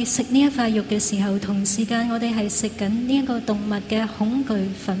 我哋食呢一塊肉嘅時候，同時間我哋係食緊呢一個動物嘅恐懼、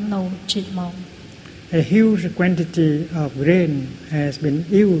憤怒、絕望。A huge quantity of grain has been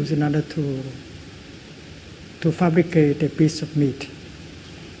used in order to fabricate a piece of meat.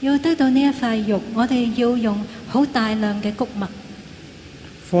 要得到呢一塊肉，我哋要用好大量嘅穀物。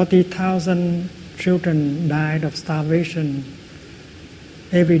40,000 children died of starvation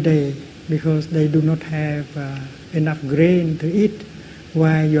every day because they do not have enough grain to eat,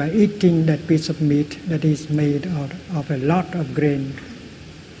 while you are eating that piece of meat that is made out of a lot of grain.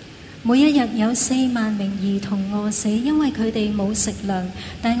 每一日有4萬名兒童餓死，因為佢哋冇食糧。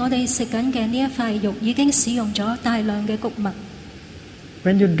但係我哋食緊嘅呢一塊肉已經使用咗大量嘅穀物。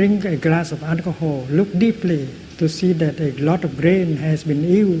When you drink a glass of alcohol, look deeply to see that a lot of grain has been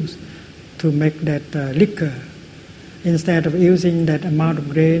used to make that liquor. Instead of using that amount of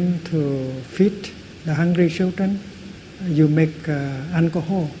grain to feed the hungry children, you make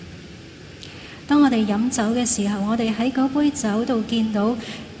alcohol. 當我哋飲酒嘅時候，我哋喺嗰杯酒度見到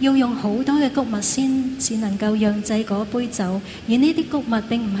要用好多嘅穀物先至能夠釀製嗰杯酒，而呢啲穀物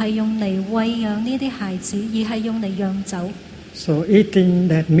並唔係用嚟餵養呢啲孩子，而係用嚟釀酒。So eating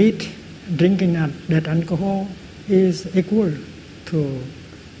that meat, drinking that alcohol is equal to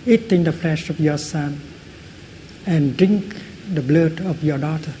eating the flesh of your son and drink the blood of your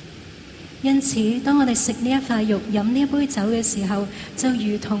daughter. 因此，當我哋食呢一塊肉、飲呢一杯酒嘅時候，就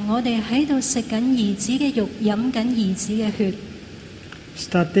如同我哋喺度食緊兒子嘅肉、飲緊兒子嘅血。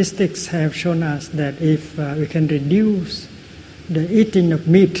Statistics have shown us that if we can reduce the eating of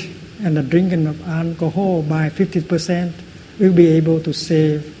meat and the drinking of alcohol by 50%, we'll be able to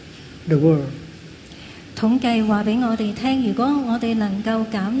save the world. 統計話俾我哋聽，如果我哋能夠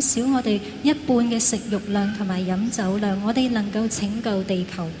減少我哋一半嘅食肉量同埋飲酒量，我哋能夠拯救地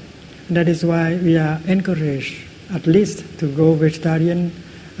球。That is why we are encouraged at least to go vegetarian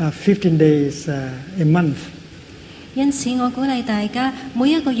 15 days a month. 因此，我鼓勵大家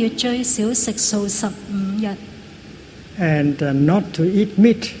每一個月最少食素15日。And not to eat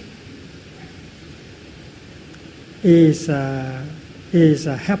meat is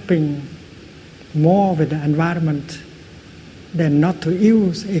helping more with the environment than not to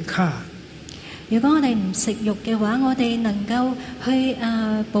use a car. 如果我哋唔食肉嘅話，我哋能夠去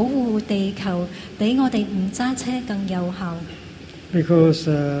保護地球，比我哋唔揸車更有效。Because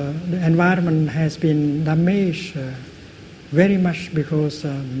the environment has been damaged very much because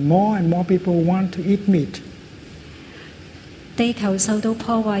more and more people want to eat meat. 地球受到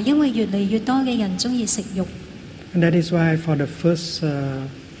破壞，因為越嚟越多嘅人鍾意食肉。And that is why for the first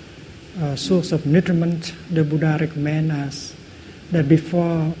source of nutriment, the Buddha recommends us that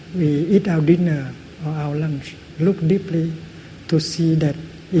before we eat our dinner or our lunch, look deeply to see that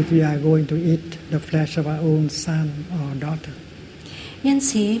if we are going to eat the flesh of our own son or daughter. 因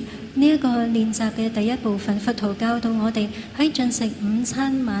此，呢一個練習嘅第一部分，佛陀教導我哋喺進食午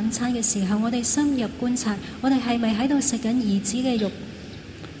餐、晚餐嘅時候，我哋深入觀察，我哋係咪喺度食緊兒子嘅肉。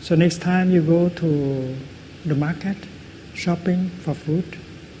So next time you go to the market, shopping for food,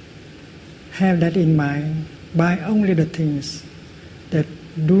 have that in mind. Buy only the things that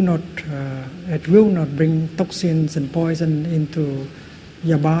that will not bring toxins and poison into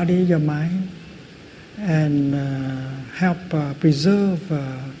your body, your mind, and help preserve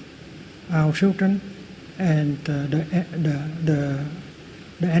our children and the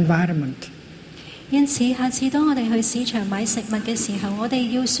environment. 因此，下次當我哋去市場買食物嘅時候，我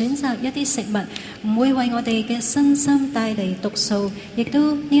哋要選擇一啲食物唔會為我哋嘅身心帶嚟毒素，亦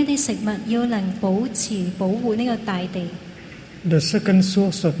都呢一啲食物要能保護呢個大地。The second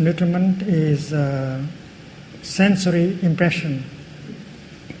source of nutriment is sensory impression.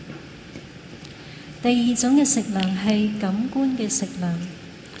 第二種嘅食糧係感官嘅食糧。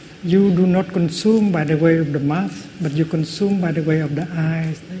You do not consume by the way of the mouth, but you consume by the way of the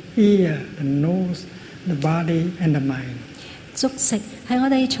eyes, the ear, the nose, the body, and the mind. 觸食係我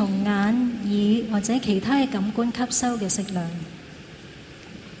哋從眼、耳或者其他嘅感官吸收嘅食糧。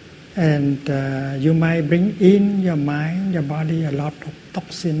And you might bring in your mind, your body, a lot of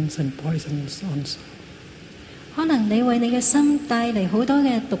toxins and poisons also. 可能你為你嘅心帶嚟好多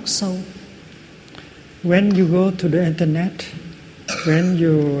嘅毒素。When you go to the internet, when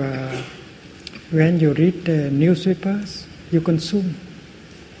you read the newspapers, you consume.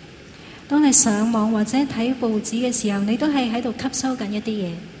 當你上網或者睇報紙嘅時候，你都係喺度吸收緊一啲嘢。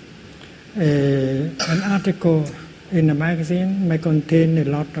An article in a magazine may contain a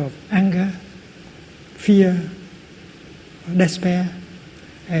lot of anger, fear, despair.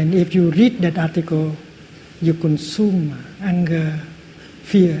 And if you read that article, you consume anger,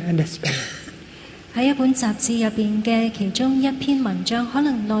 fear, and despair. 喺一本雜誌入邊嘅其中一篇文章，可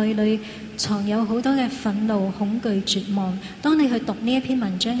能內裏藏有好多嘅憤怒、恐懼、絕望。當你去讀呢一篇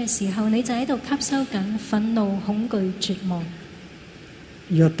文章嘅時候，你就喺度吸收緊憤怒、恐懼、絕望。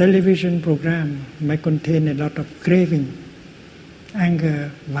Your television program may contain a lot of craving,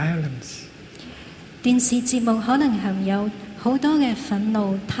 anger, violence. 電視節目可能含有好多嘅憤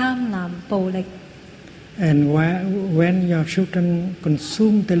怒、貪婪、暴力。And when your children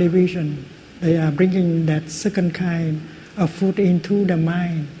consume television, they are bringing that second kind of food into the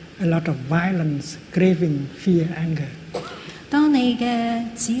mind, a lot of violence, craving, fear, anger. 當你嘅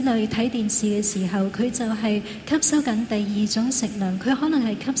子女睇電視嘅時候，佢就係吸收緊第二種食糧，佢可能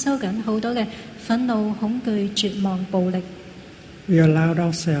係吸收緊好多嘅憤怒、恐懼、絕望、暴力。We allowed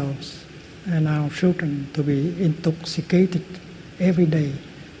ourselves and our children to be intoxicated every day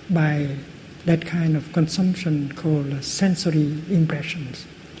by that kind of consumption called sensory impressions.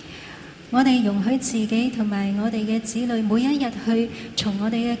 我哋容許自己同埋我哋嘅子女每一日去從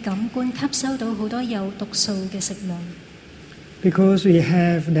我哋嘅感官吸收到好多有毒素嘅食糧。Because we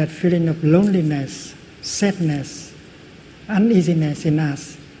have that feeling of loneliness, sadness, uneasiness in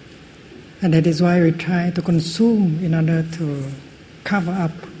us. And that is why we try to consume in order to cover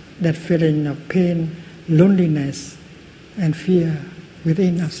up that feeling of pain, loneliness, and fear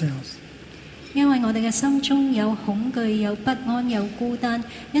within ourselves. 因為我哋嘅心中有恐懼、有不安、有孤單，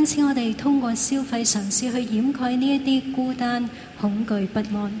因此我哋通過消費嘗試去掩蓋呢一啲孤單、恐懼、不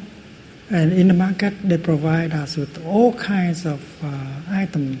安。And in the market, they provide us with all kinds of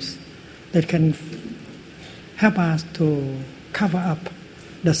items that can help us to cover up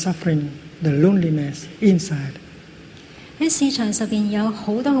the suffering, the loneliness inside. 喺市場上邊有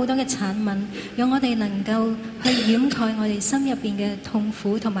好多好多嘅產品，讓我哋能夠去掩蓋我哋心入邊嘅痛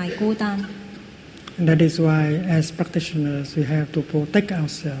苦同埋孤單。And that is why, as practitioners, we have to protect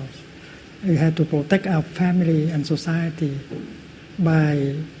ourselves. We have to protect our family and society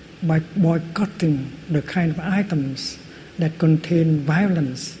by boycotting the kind of items that contain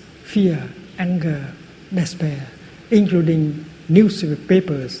violence, fear, anger, despair, including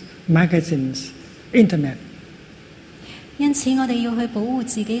newspapers, magazines, internet. 因此，我哋要去保護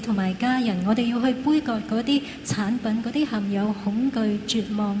自己同埋家人，我哋要去杯葛嗰啲產品，嗰啲含有恐懼、絕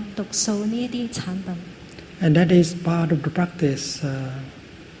望、毒素呢一啲產品。And that is part of the practice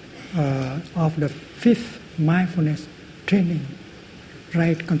of the fifth mindfulness training,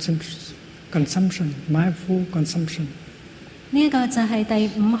 right consumption, mindful consumption. 呢一個就係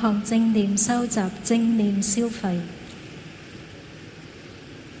第五項正念收集、正念消費。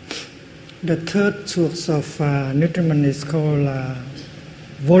The third source of nutriment is called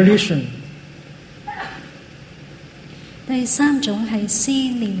volition. 第三種係思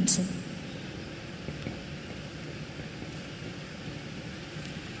念性。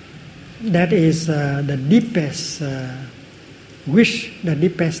That is the deepest wish, the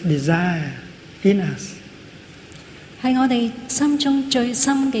deepest desire in us. 係我哋心中最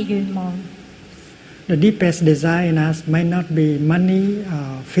深嘅願望。The deepest desire in us may not be money,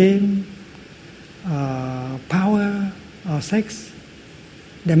 fame, power or sex.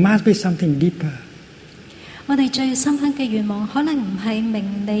 There must be something deeper. 我哋最深刻嘅願望，可能唔係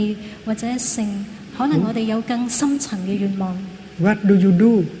名利或者性，可能我哋有更深層嘅願望。What do you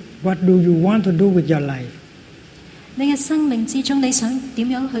do? What do you want to do with your life? 你嘅生命之中，你想點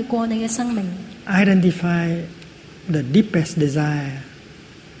樣去過你嘅生命？ Identify the deepest desire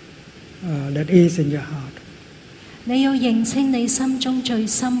that is in your heart. 你要認清你心中最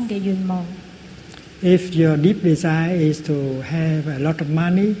深嘅願望。If your deep desire is to have a lot of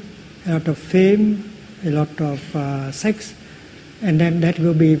money, a lot of fame, a lot of sex, and then that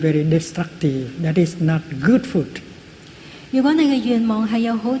will be very destructive. That is not good food. 如果你嘅願望係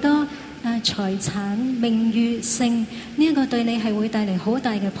有好多財產、名譽、性，呢一個對你係會帶嚟好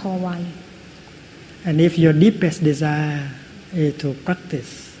大嘅破壞。And if your deepest desire is to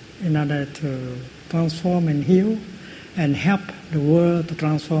practice in order to transform and heal, and help the world to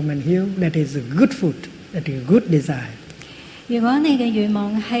transform and heal, that is a good food, that is a good desire. 如果你嘅願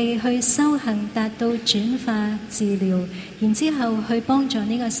望係去修行達到轉化治療，然之後去幫助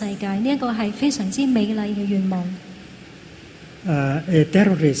呢個世界，呢一個係非常之美麗嘅願望。A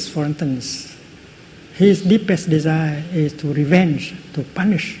terrorist, for instance, his deepest desire is to revenge, to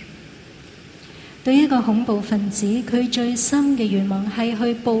punish. 對一個恐怖分子，佢最深嘅願望係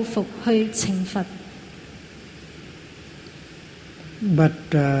去報復、去懲罰。But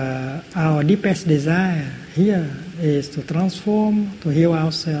our deepest desire here is to transform, to heal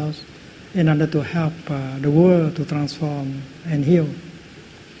ourselves in order to help the world to transform and heal.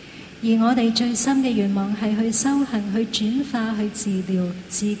 而我哋最深嘅願望係去修行、去轉化、去治療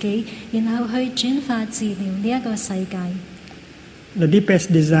自己，然後去轉化治療呢一個世界。The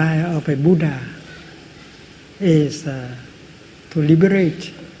deepest desire of a Buddha is to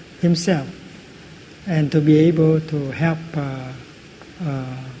liberate himself and to be able to help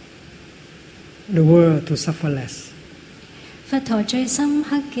the world to suffer less. 佛陀最深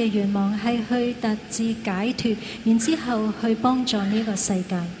刻嘅願望係去達至解脫，然之後去幫助呢個世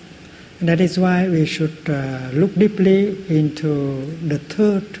界。And that is why we should look deeply into the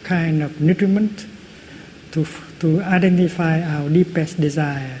third kind of nutriment to identify our deepest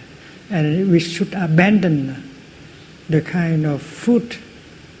desire. And we should abandon the kind of food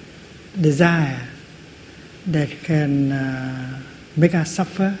desire that can make us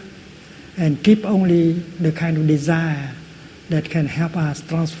suffer and keep only the kind of desire that can help us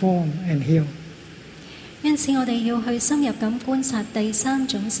transform and heal. 因此，我哋要去深入咁觀察第三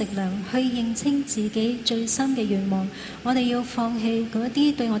種食糧，去認清自己最深嘅願望。我哋要放棄嗰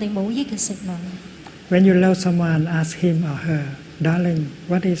啲對我哋冇益嘅食糧。When you love someone, ask him or her, "Darling,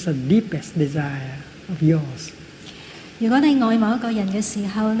 what is the deepest desire of yours?" 如果你愛某一個人嘅時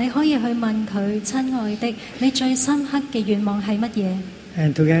候，你可以去問佢：親愛的，你最深刻嘅願望係乜嘢？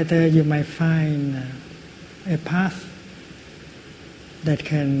 And together you might find a path that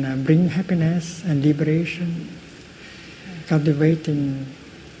can bring happiness and liberation, cultivating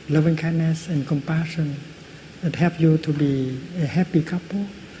loving kindness and compassion that help you to be a happy couple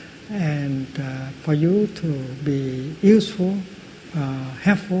and for you to be useful,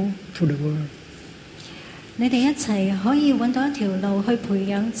 helpful to the world. 你哋一齊可以揾到一條路去培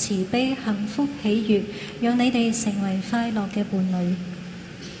養慈悲、幸福、喜悅，讓你哋成為快樂嘅伴侶。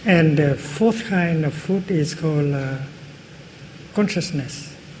And the fourth kind of food is called consciousness.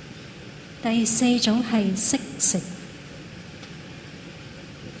 第四種係識食。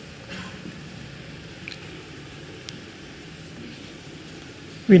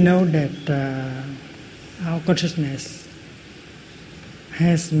We know that our consciousness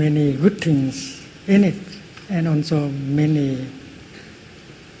has many good things in it and also many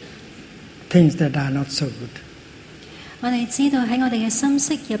things that are not so good. 我哋知道喺我哋嘅心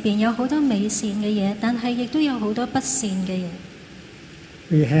識入邊有好多美善嘅嘢，但係亦都有好多不善嘅嘢。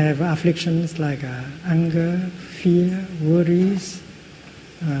We have afflictions like anger, fear, worries,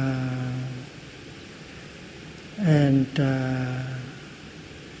 and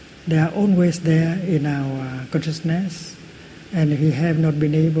they are always there in our consciousness, and we have not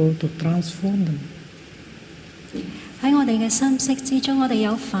been able to transform them. 喺我哋嘅心識之中，我哋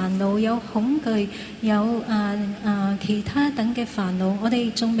有煩惱、有恐懼、有其他等嘅煩惱，我哋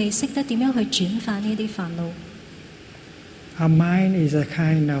仲未識得點樣去轉化呢啲煩惱。Our mind is a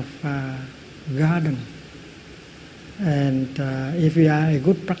kind of garden, and if we are a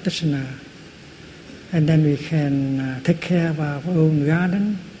good practitioner, and then we can take care of our own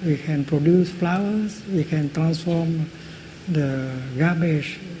garden, we can produce flowers, we can transform the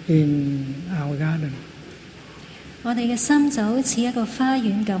garbage in our garden. 我哋嘅心就好似一個花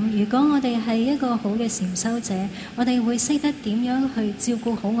園咁，如果我哋係一個好嘅禪修者，我哋會識得點樣去照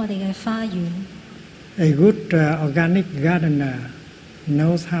顧好我哋嘅花園。A good organic gardener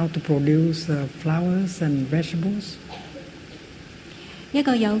knows how to produce flowers and vegetables. 一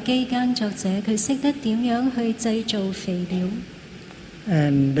個有機耕作者，佢識得點樣去製造肥料。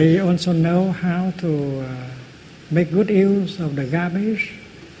And they also know how to make good use of the garbage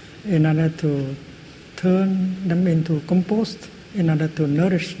in order to turn them into compost in order to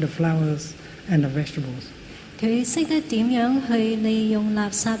nourish the flowers and the vegetables. 佢識得點樣去利用垃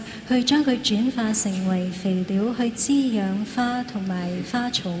圾，去將佢轉化成為肥料，去滋養花同埋花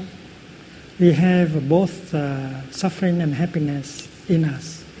草。We have both suffering and happiness in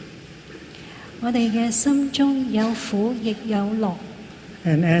us. 我哋嘅心中有苦亦有樂。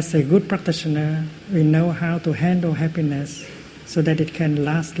And as a good practitioner, we know how to handle happiness so that it can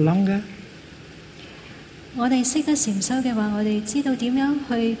last longer. 我哋識得禪修嘅話，我哋知道點樣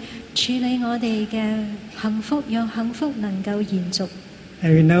去處理我哋嘅幸福，讓幸福能夠延續。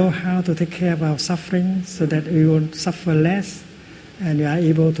And we know how to take care of our suffering so that we won't suffer less, and we are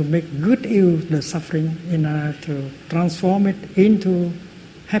able to make good use of the suffering in order to transform it into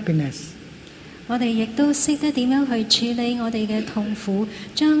happiness. 我哋亦都識得點樣去處理我哋嘅痛苦，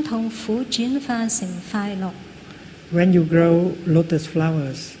將痛苦轉化成快樂。When you grow lotus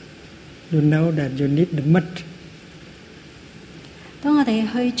flowers, you know that you need the mud. 當我哋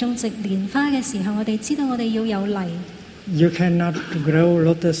去種植蓮花嘅時候，我哋知道我哋要有泥。You cannot grow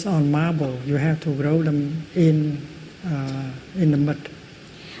lotus on marble. You have to grow them in the mud.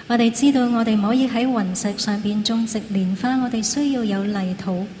 我哋知道我哋唔可以喺雲石上邊種植蓮花，我哋需要有泥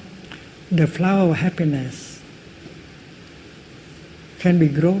土。The flower of happiness can be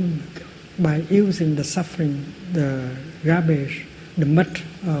grown by using the suffering, the garbage, the mud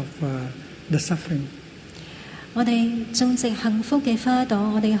of the suffering. 我哋種植幸福嘅花朵，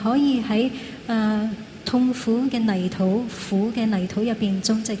我哋可以喺痛苦嘅泥土、苦嘅泥土入邊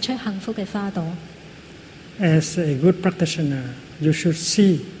種植出幸福嘅花朵。As a good practitioner, we should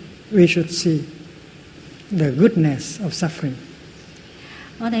see the goodness of suffering.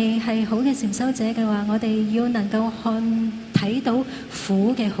 我哋係好嘅禪修者嘅話，我哋要能夠睇到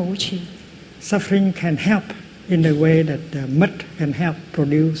苦嘅好處。Suffering can help in the way that the mud can help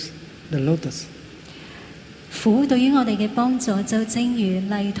produce the lotus. 苦對於我哋嘅幫助，就正如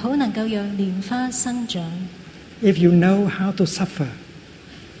泥土能夠讓蓮花生長。If you know how to suffer,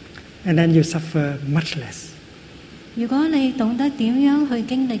 and then you suffer much less. 如果你懂得點樣去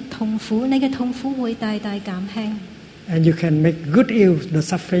經歷痛苦，你嘅痛苦會大大減輕。And you can make good use of the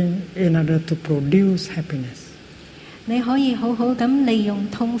suffering in order to produce happiness. 你可以好好咁利用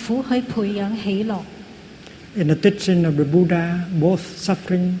痛苦去培養喜樂。In the teaching of the Buddha, both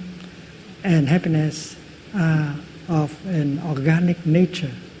suffering and happiness are of an organic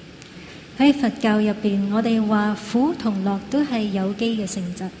nature. 喺佛教入邊，我哋話苦同樂都係有機嘅性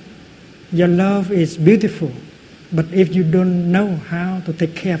質。Your love is beautiful, but if you don't know how to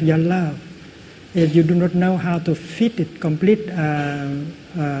take care of your love, if you do not know how to feed it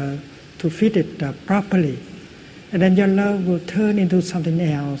properly, and then your love will turn into something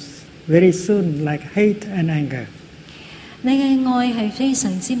else very soon, like hate and anger. 你嘅愛係非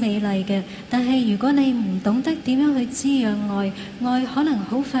常之美麗嘅，但係如果你唔懂得點樣去滋養愛，愛可能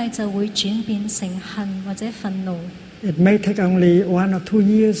好快就會轉變成恨或者憤怒。It may take only 1 or 2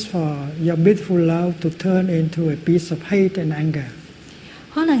 years for your beautiful love to turn into a piece of hate and anger.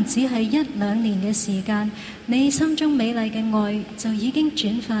 可能只係1-2年嘅時間，你心中美麗嘅愛就已經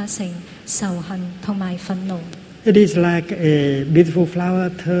轉化成仇恨同埋憤怒。It is like a beautiful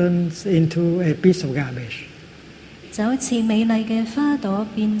flower turns into a piece of garbage. 就好似美麗嘅花朵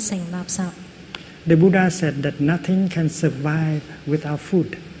變成垃圾。The Buddha said that nothing can survive without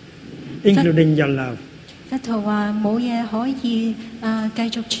food, including your love. 佛陀話冇嘢可以繼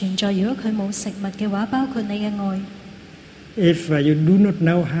續存在，如果佢冇食物嘅話，包括你嘅愛。If you do not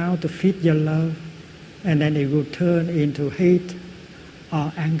know how to feed your love, and then it will turn into hate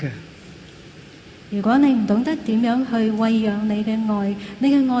or anger. 如果你唔懂得點樣去餵養你嘅愛，你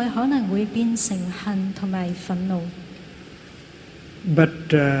嘅愛可能會變成恨同埋憤怒。But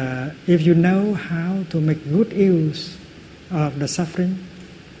if you know how to make good use of the suffering,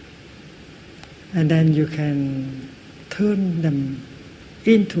 and then you can turn them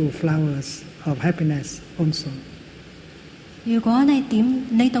into flowers of happiness also. 如果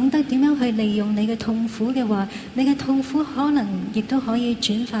你懂得點樣去利用你嘅痛苦嘅話，你嘅痛苦可能亦都可以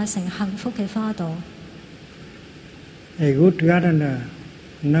轉化成幸福嘅花朵。A good gardener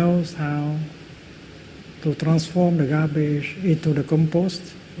knows how to transform the garbage into the compost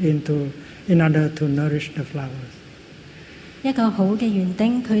in order to nourish the flowers. 一個好嘅園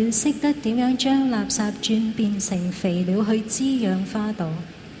丁，佢識得點樣將垃圾轉變成肥料去滋養花朵。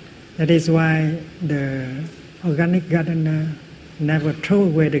That is why the organic gardener never throw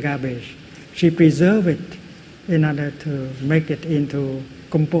away the garbage. She preserve it in order to make it into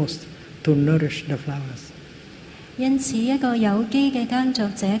compost to nourish the flowers. 因此，一個有機嘅耕作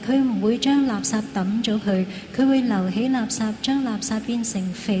者，佢唔會將垃圾抌咗佢，佢會留起垃圾，將垃圾變成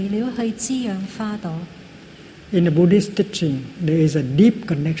肥料去滋養花朵。In the Buddhist teaching, there is a deep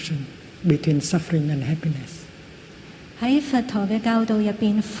connection between suffering and happiness. 喺佛陀嘅教導入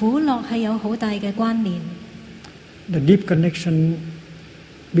邊，苦樂係有好大嘅關聯。The deep connection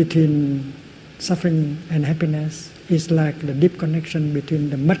between suffering and happiness is like the deep connection between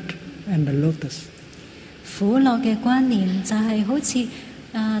the mud and the lotus. 苦樂嘅關聯就係好似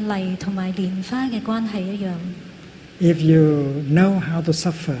泥同埋蓮花嘅關係一樣。If you know how to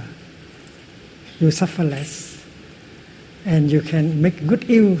suffer, you suffer less, and you can make good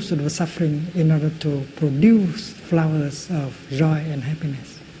use of the suffering in order to produce flowers of joy and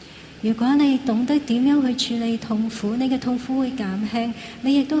happiness. 如果你懂得點樣去處理痛苦，你嘅痛苦會減輕，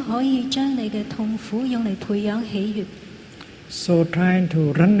你亦都可以將你嘅痛苦用嚟培養喜悅。So trying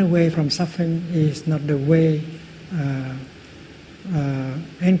to run away from suffering is not the way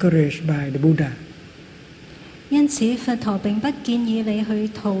encouraged by the Buddha. 因此，佛陀並不建議你去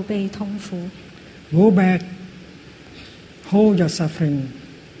逃避痛苦。Go back, hold your suffering,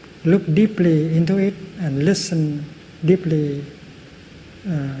 look deeply into it, and listen deeply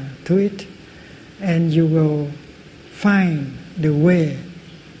to it, and you will find the way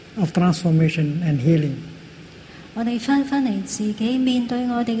of transformation and healing. 我哋翻嚟自己面對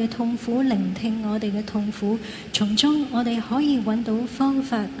我哋嘅痛苦，聆聽我哋嘅痛苦，從中我哋可以揾到方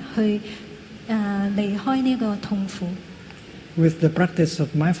法去離開呢個痛苦。With the practice of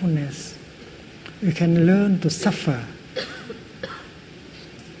mindfulness, we can learn to suffer.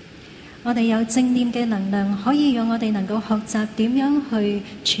 我哋有正念嘅能量，可以讓我哋能夠學習點樣去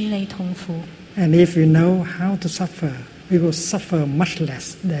處理痛苦。And if we know how to suffer, we will suffer much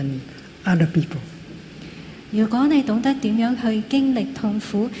less than other people. 如果你懂得點樣去經歷痛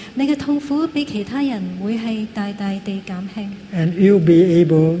苦，你嘅痛苦比其他人會係大大地減輕。And you'll be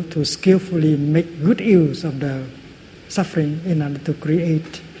able to skillfully make good use of the suffering in order to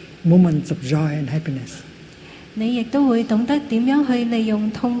create moments of joy and happiness. 你亦都會懂得點樣去利用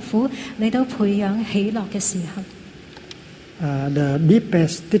痛苦嚟到培養喜樂嘅時刻。The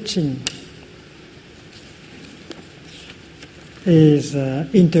deepest teaching is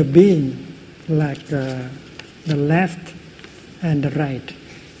interbeing, like the left and the right.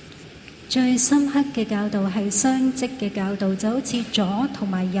 最深刻嘅教導係相積嘅教導，就好似左同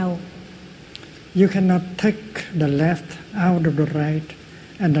埋右。You cannot take the left out of the right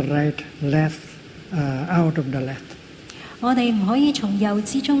and the right left out of the left. 我哋唔可以從右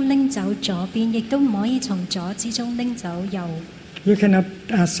之中拎走左邊，亦都唔可以從左之中拎走右。You cannot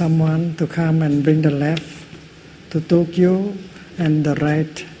ask someone to come and bring the left to Tokyo and the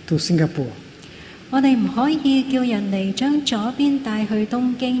right to Singapore. 我哋唔可以叫人嚟將左邊帶去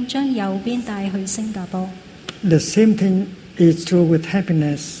東京，將右邊帶去新加坡。The same thing is true with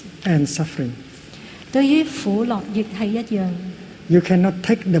happiness and suffering. 對於苦樂亦係一樣。You cannot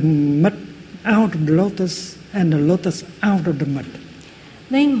take the mud out of the lotus and the lotus out of the mud.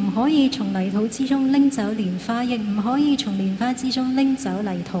 你唔可以從泥土之中拎走蓮花，亦唔可以從蓮花之中拎走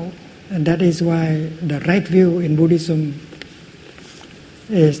泥土。And that is why the right view in Buddhism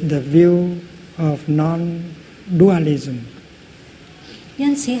is the view of non-dualism.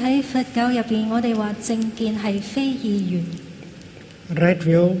 因此喺佛教入邊，我哋話正見係非二元。Right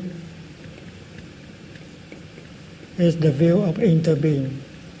view is the view of interbeing.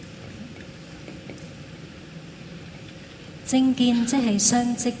 正見即係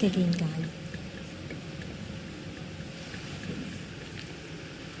相積嘅見解。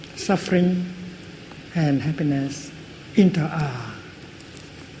Suffering and happiness inter-are.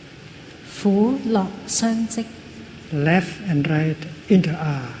 苦樂相積。Left and right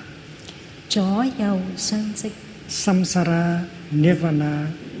inter-are. 左右相積。Samsara, nirvana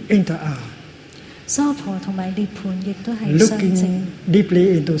inter-are. 娑婆同埋涅槃亦都係相積。Looking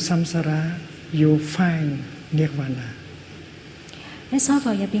deeply into samsara, you find nirvana. 喺娑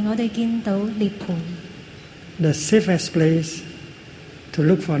婆入邊，我哋見到涅槃。The safest place to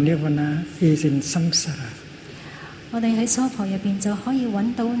look for nirvana is in samsara. 我哋喺娑婆入邊就可以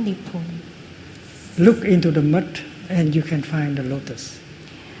揾到涅槃。Look into the mud and you can find the lotus.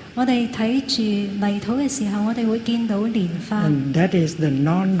 我哋睇住泥土嘅時候，我哋會見到蓮花。And that is the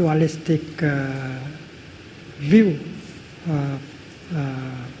non-dualistic view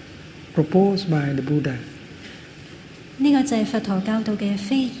proposed by the Buddha. 呢個就係佛陀教導嘅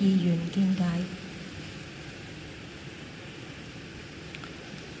非二元見解。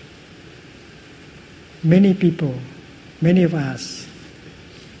Many people, many of us,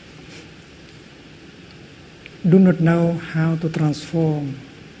 do not know how to transform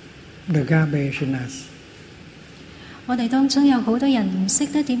the garbage in us. 我哋當中有好多人唔識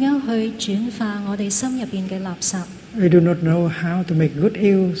得點樣去轉化我哋心入邊嘅垃圾。We do not know how to make good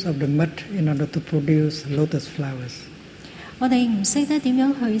use of the mud in order to produce lotus flowers. 我哋唔識得點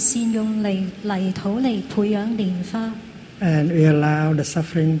樣去善用泥土嚟培養蓮花。And we allow the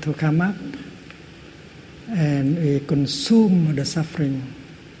suffering to come up, and we consume the suffering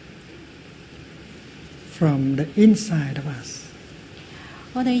from the inside of us.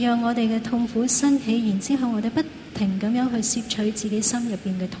 我哋讓我哋嘅痛苦升起，然之後我哋不停咁樣去攝取自己心入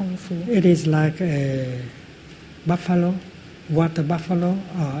邊嘅痛苦。It is like a buffalo, water buffalo,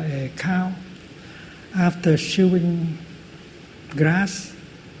 or a cow. After chewing grass,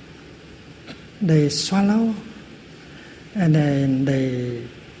 they swallow, and then they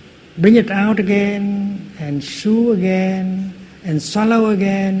bring it out again, and chew again, and swallow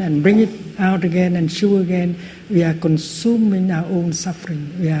again, and bring it out again, and chew again. We are consuming our own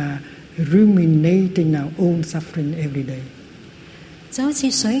suffering. We are ruminating our own suffering every day. 就好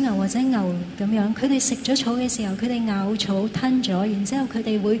似水牛或者牛咁樣，佢哋食咗草嘅時候，佢哋咬草吞咗，然之後佢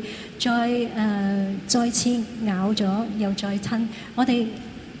哋會再次咬咗，又再吞。我哋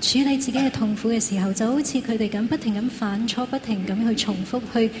處理自己嘅痛苦嘅時候，就好似佢哋咁不停咁犯錯，不停咁去重複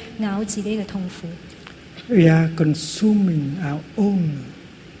去咬自己嘅痛苦。We are consuming our own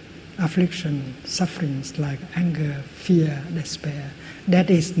affliction, sufferings like anger, fear, despair. That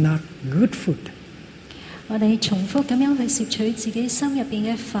is not good food. 我哋重複咁樣去攝取自己心入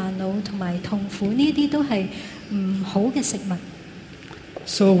邊嘅煩惱同埋痛苦，呢啲都係唔好嘅食物。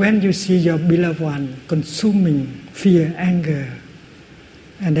So when you see your beloved one consuming fear, anger,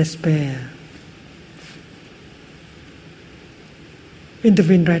 and despair,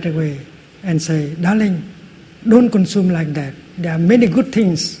 intervene right away and say, "Darling, don't consume like that. There are many good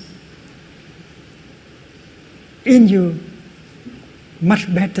things in you, much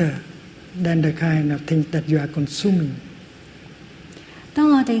better than the kind of things that you are consuming." 當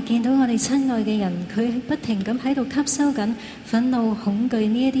我哋見到我哋親愛嘅人，佢不停咁喺度吸收緊憤怒、恐懼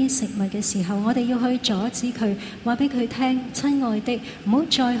呢一啲食物嘅時候，我哋要去阻止佢，話俾佢聽：親愛的，唔好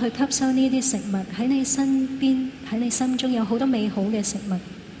再去吸收呢啲食物。喺你身邊，喺你心中有好多美好嘅食物。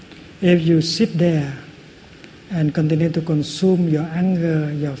If you sit there and continue to consume your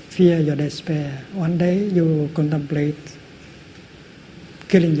anger, your fear, your despair, one day you will contemplate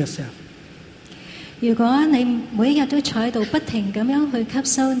killing yourself. 如果你每一日都坐喺度不停咁樣去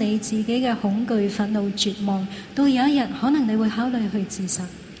吸收你自己嘅恐懼、憤怒、絕望，到有一日可能你會考慮去自殺。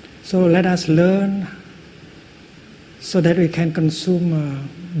So let us learn so that we can consume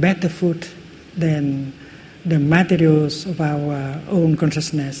better food than the materials of our own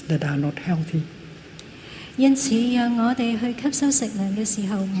consciousness that are not healthy. 因此，讓我哋去吸收食糧嘅時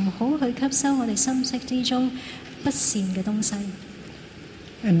候，唔好去吸收我哋心識之中不善嘅東西。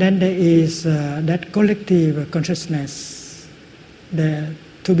And then there is that collective consciousness there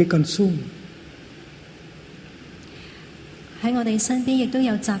to be consumed. 喺我哋身邊亦都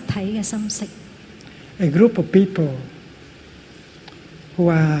有集體嘅心識。A group of people who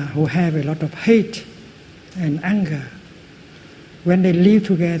have a lot of hate and anger, when they live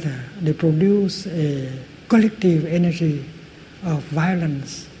together, they produce a collective energy of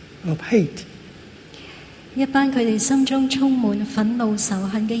violence, of hate. 一班佢哋心中充滿憤怒、仇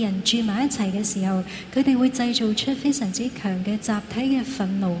恨嘅人住埋一齊嘅時候，佢哋會製造出非常之強嘅集體嘅憤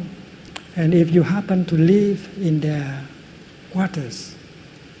怒。And if you happen to live in their quarters,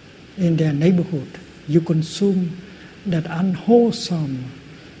 in their neighborhood, you consume that unwholesome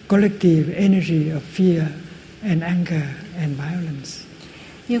collective energy of fear and anger and violence.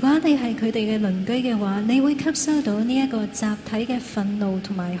 如果你係佢哋嘅鄰居嘅話，你會吸收到呢一個集體嘅憤怒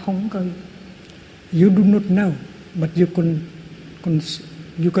同埋恐懼。You do not know, but you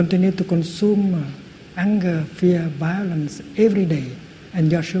continue to consume anger, fear, violence every day, and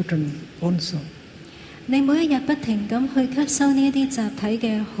your children also. 你每一日不停咁去吸收呢一啲集體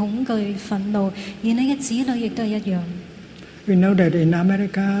嘅恐懼、憤怒，而你嘅子女亦都係一樣。We know that in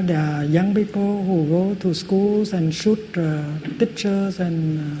America there are young people who go to schools and shoot teachers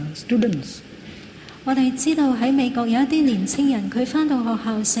and students. 我哋知道喺美國有一啲年青人，佢返到學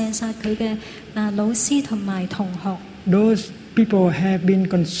校射殺佢嘅老師同埋同學。Those people have been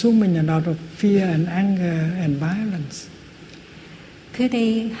consuming a lot of fear and anger and violence. 佢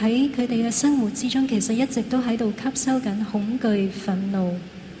哋喺佢哋嘅生活之中，其實一直都喺度吸收緊恐懼、憤怒。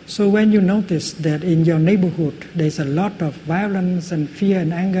So when you notice that in your neighborhood there's a lot of violence and fear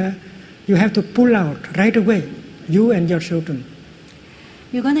and anger, you have to pull out right away, you and your children.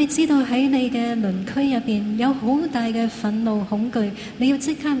 如果你知道喺你嘅鄰區入邊有好大嘅憤怒、恐懼，你要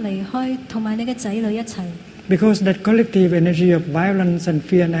即刻離開，同埋你嘅仔女一齊。Because that collective energy of violence and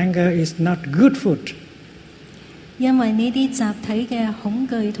fear and anger is not good food. 因為呢啲集體嘅恐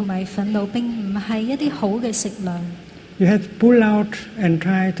懼同埋憤怒並唔係一啲好嘅食糧。You have to pull out and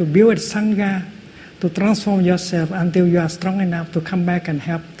try to build a sangha to transform yourself until you are strong enough to come back and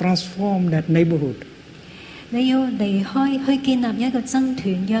help transform that neighborhood. 你要離開，去建立一個僧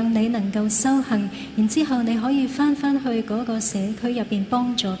團，讓你能夠修行，然之後你可以返去嗰個社區入邊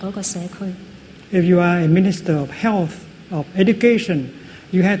幫助嗰個社區。If you are a minister of health, of education,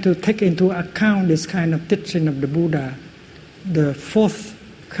 you have to take into account this kind of teaching of the Buddha, the fourth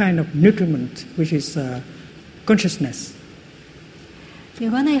kind of nutriment, which is consciousness. 如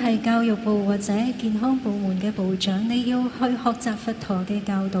果你係教育部或者健康部門嘅部長，你要去學習佛陀嘅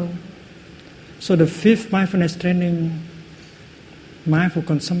教導。So the fifth mindfulness training, mindful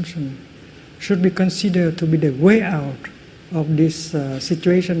consumption, should be considered to be the way out of this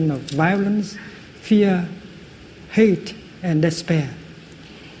situation of violence, fear, hate, and despair.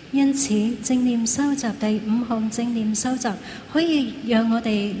 因此，正念收集第5項正念收集，可以讓我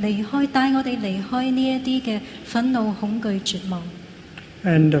哋離開，帶我哋離開呢一啲嘅憤怒、恐懼、絕望。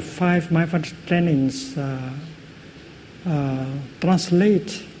And the 5 mindfulness trainings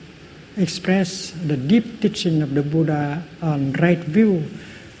translate express the deep teaching of the Buddha on right view,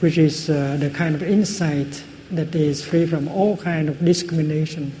 which is the kind of insight that is free from all kind of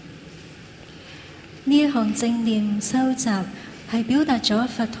discrimination. 呢一項正念修習係表達咗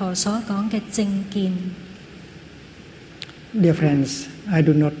佛陀所講嘅正見。Dear friends, I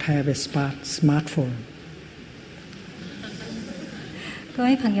do not have a smartphone. 各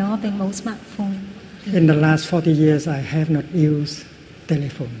位朋友，我並冇 smartphone。In the last 40 years, I have not used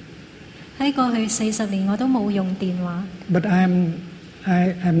telephone. 喺過去40年，我都冇用電話。But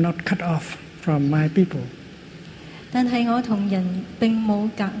I am not cut off from my people. 但係我同人並冇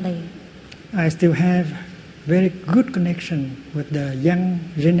隔離。I still have very good connection with the young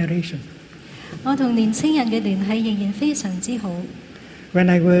generation. 我同年青人嘅聯繫仍然非常之好。When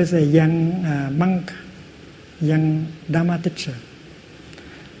I was a young monk, young dharma teacher,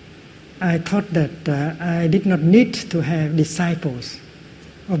 I thought that I did not need to have disciples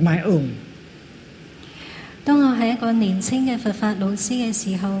of my own. 當我係一個年青嘅佛法老師嘅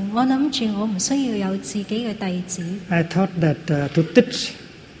時候，我諗住我唔需要有自己嘅弟子。I thought that to teach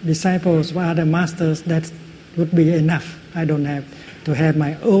disciples of other masters, that would be enough. I don't have to have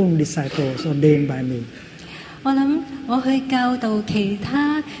my own disciples ordained by me. 我諗我去教導其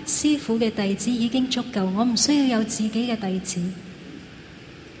他師父嘅弟子已經足夠，我唔需要有自己嘅弟子。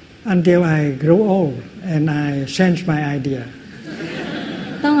Until I grow old and I change my idea.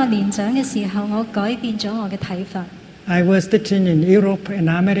 當我年長嘅時候，我改變咗我嘅睇法。I was teaching in Europe and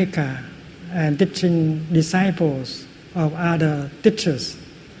America and teaching disciples of other teachers.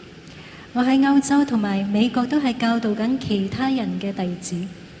 我喺歐洲同埋美國都係教導緊其他人嘅弟子。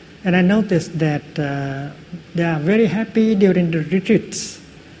And I noticed that they are very happy during the retreats,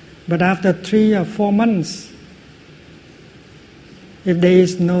 but after 3 or 4 months, if there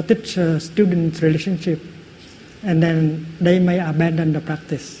is no teacher-student relationship, and then they may abandon the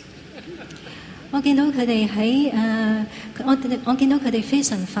practice. 我見到佢哋喺我見到佢哋非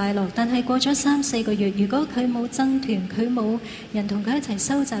常快樂，但係過咗3、4個月，如果佢冇僧團，佢冇人同佢一齊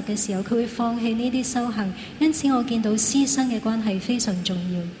修習嘅時候，佢會放棄呢啲修行。因此，我見到師生嘅關係非常重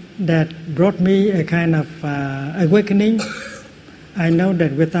要。That brought me a kind of awakening. I know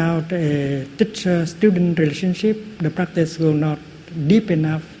that without a teacher-student relationship, the practice will not deep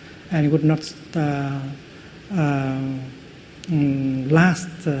enough and would not last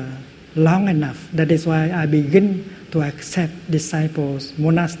long enough. That is why I begin to accept disciples,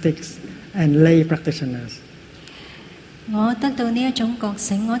 monastics, and lay practitioners. 我得到呢一種覺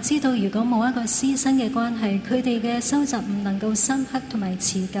醒，我知道如果冇一個師生嘅關係，佢哋嘅修習唔能夠深刻同埋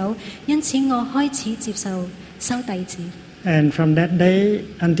持久，因此我開始接受修弟子。And from that day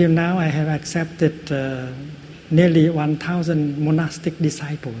until now, I have accepted nearly 1,000 monastic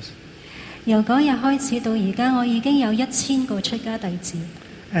disciples. 由嗰日開始到而家，我已經有1000個出家弟子。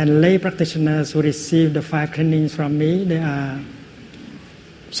And lay practitioners who receive the 5 trainings from me, there are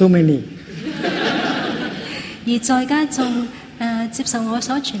so many. 而在家中接受我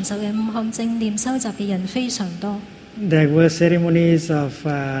所傳授嘅5項正念修習嘅人非常多。There were ceremonies of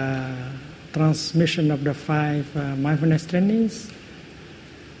transmission of the 5 mindfulness trainings,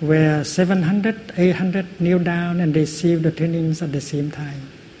 where 700, 800 kneel down and receive the trainings at the same time.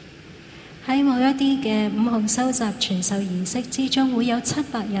 喺某一啲嘅5項修習傳授儀式之中，會有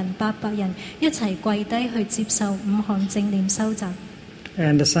700人、800人一齊跪低去接受5項正念修習。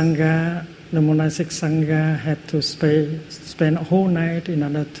And the sangha, the monastic sangha, had to spend a whole night in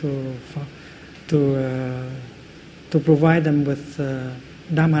order to provide them with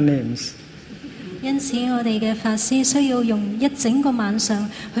dharma names. 因此，我哋嘅法師需要用一整個晚上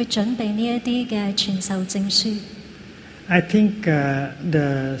去準備呢一啲嘅傳授證書。I think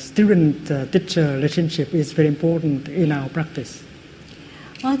the student-teacher relationship is very important in our practice.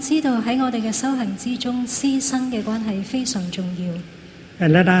 我知道喺我哋嘅修行之中，師生嘅關係非常重要。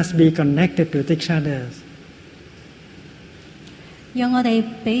And let us be connected to each other. 讓我哋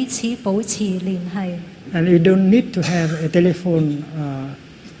彼此保持聯繫。And you don't need to have a telephone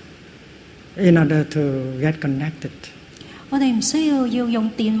in order to get connected. 我哋唔需要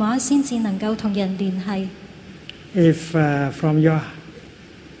用電話先至能夠同人聯繫。If from your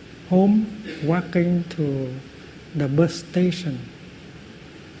home walking to the bus station,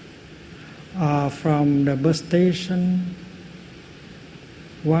 or from the bus station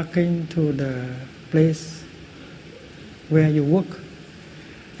walking to the place where you work,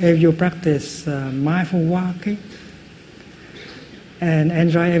 if you practice mindful walking and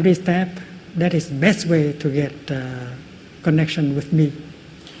enjoy every step, that is the best way to get connection with me.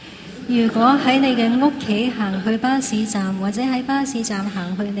 如果喺你嘅屋企行去巴士站，或者喺巴士站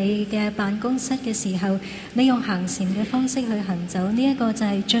行去你嘅辦公室嘅時候，你用行禪嘅方式去行走，呢一個就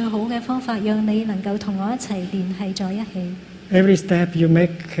係最好嘅方法，讓你能夠同我一齊聯繫在一起。Every step you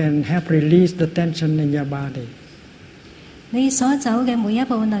make can help release the tension in your body. 你所走嘅每一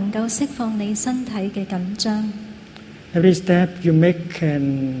步能夠釋放你身體嘅緊張。Every step you make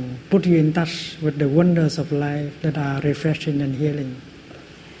can put you in touch with the wonders of life that are refreshing and healing.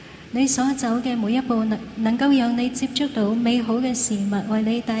 你所走嘅每一步能夠讓你接觸到美好嘅事物，為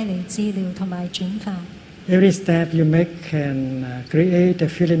你帶嚟治療同埋轉化。Every step you make can create a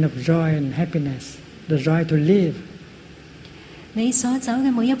feeling of joy and happiness, the joy to live. 你所走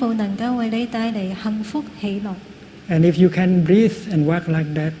嘅每一步能夠為你帶嚟幸福喜樂。And if you can breathe and walk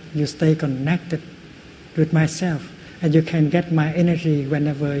like that, you stay connected with myself, and you can get my energy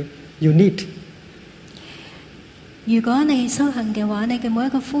whenever you need. 如果你修行嘅話，你嘅每一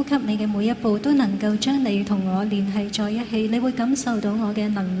個呼吸，你嘅每一步都能夠將你同我聯繫在一起，你會感受到我嘅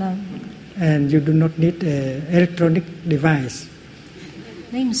能量。And you do not need an electronic device.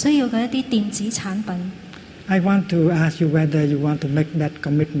 你唔需要嗰一啲電子產品。I want to ask you whether you want to make that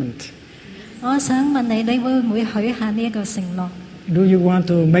commitment. 我想問你，你會唔會許下呢一個承諾？ Do you want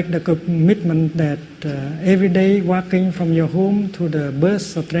to make the commitment that every day walking from your home to the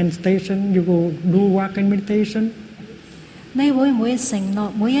bus or train station, you will do walking meditation? 你會唔會承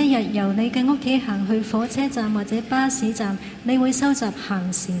諾每一日由你嘅屋企行去火車站或者巴士站，你會收集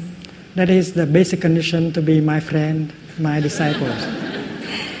行禪？ That is the basic condition to be my friend, my disciples.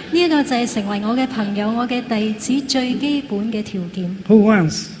 呢一個就係成為我嘅朋友、我嘅弟子最基本嘅條件。Who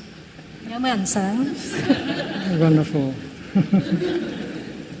wants? 有冇人想？ Wonderful.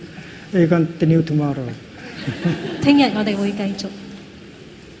 We continue tomorrow. 聽日我哋會繼續。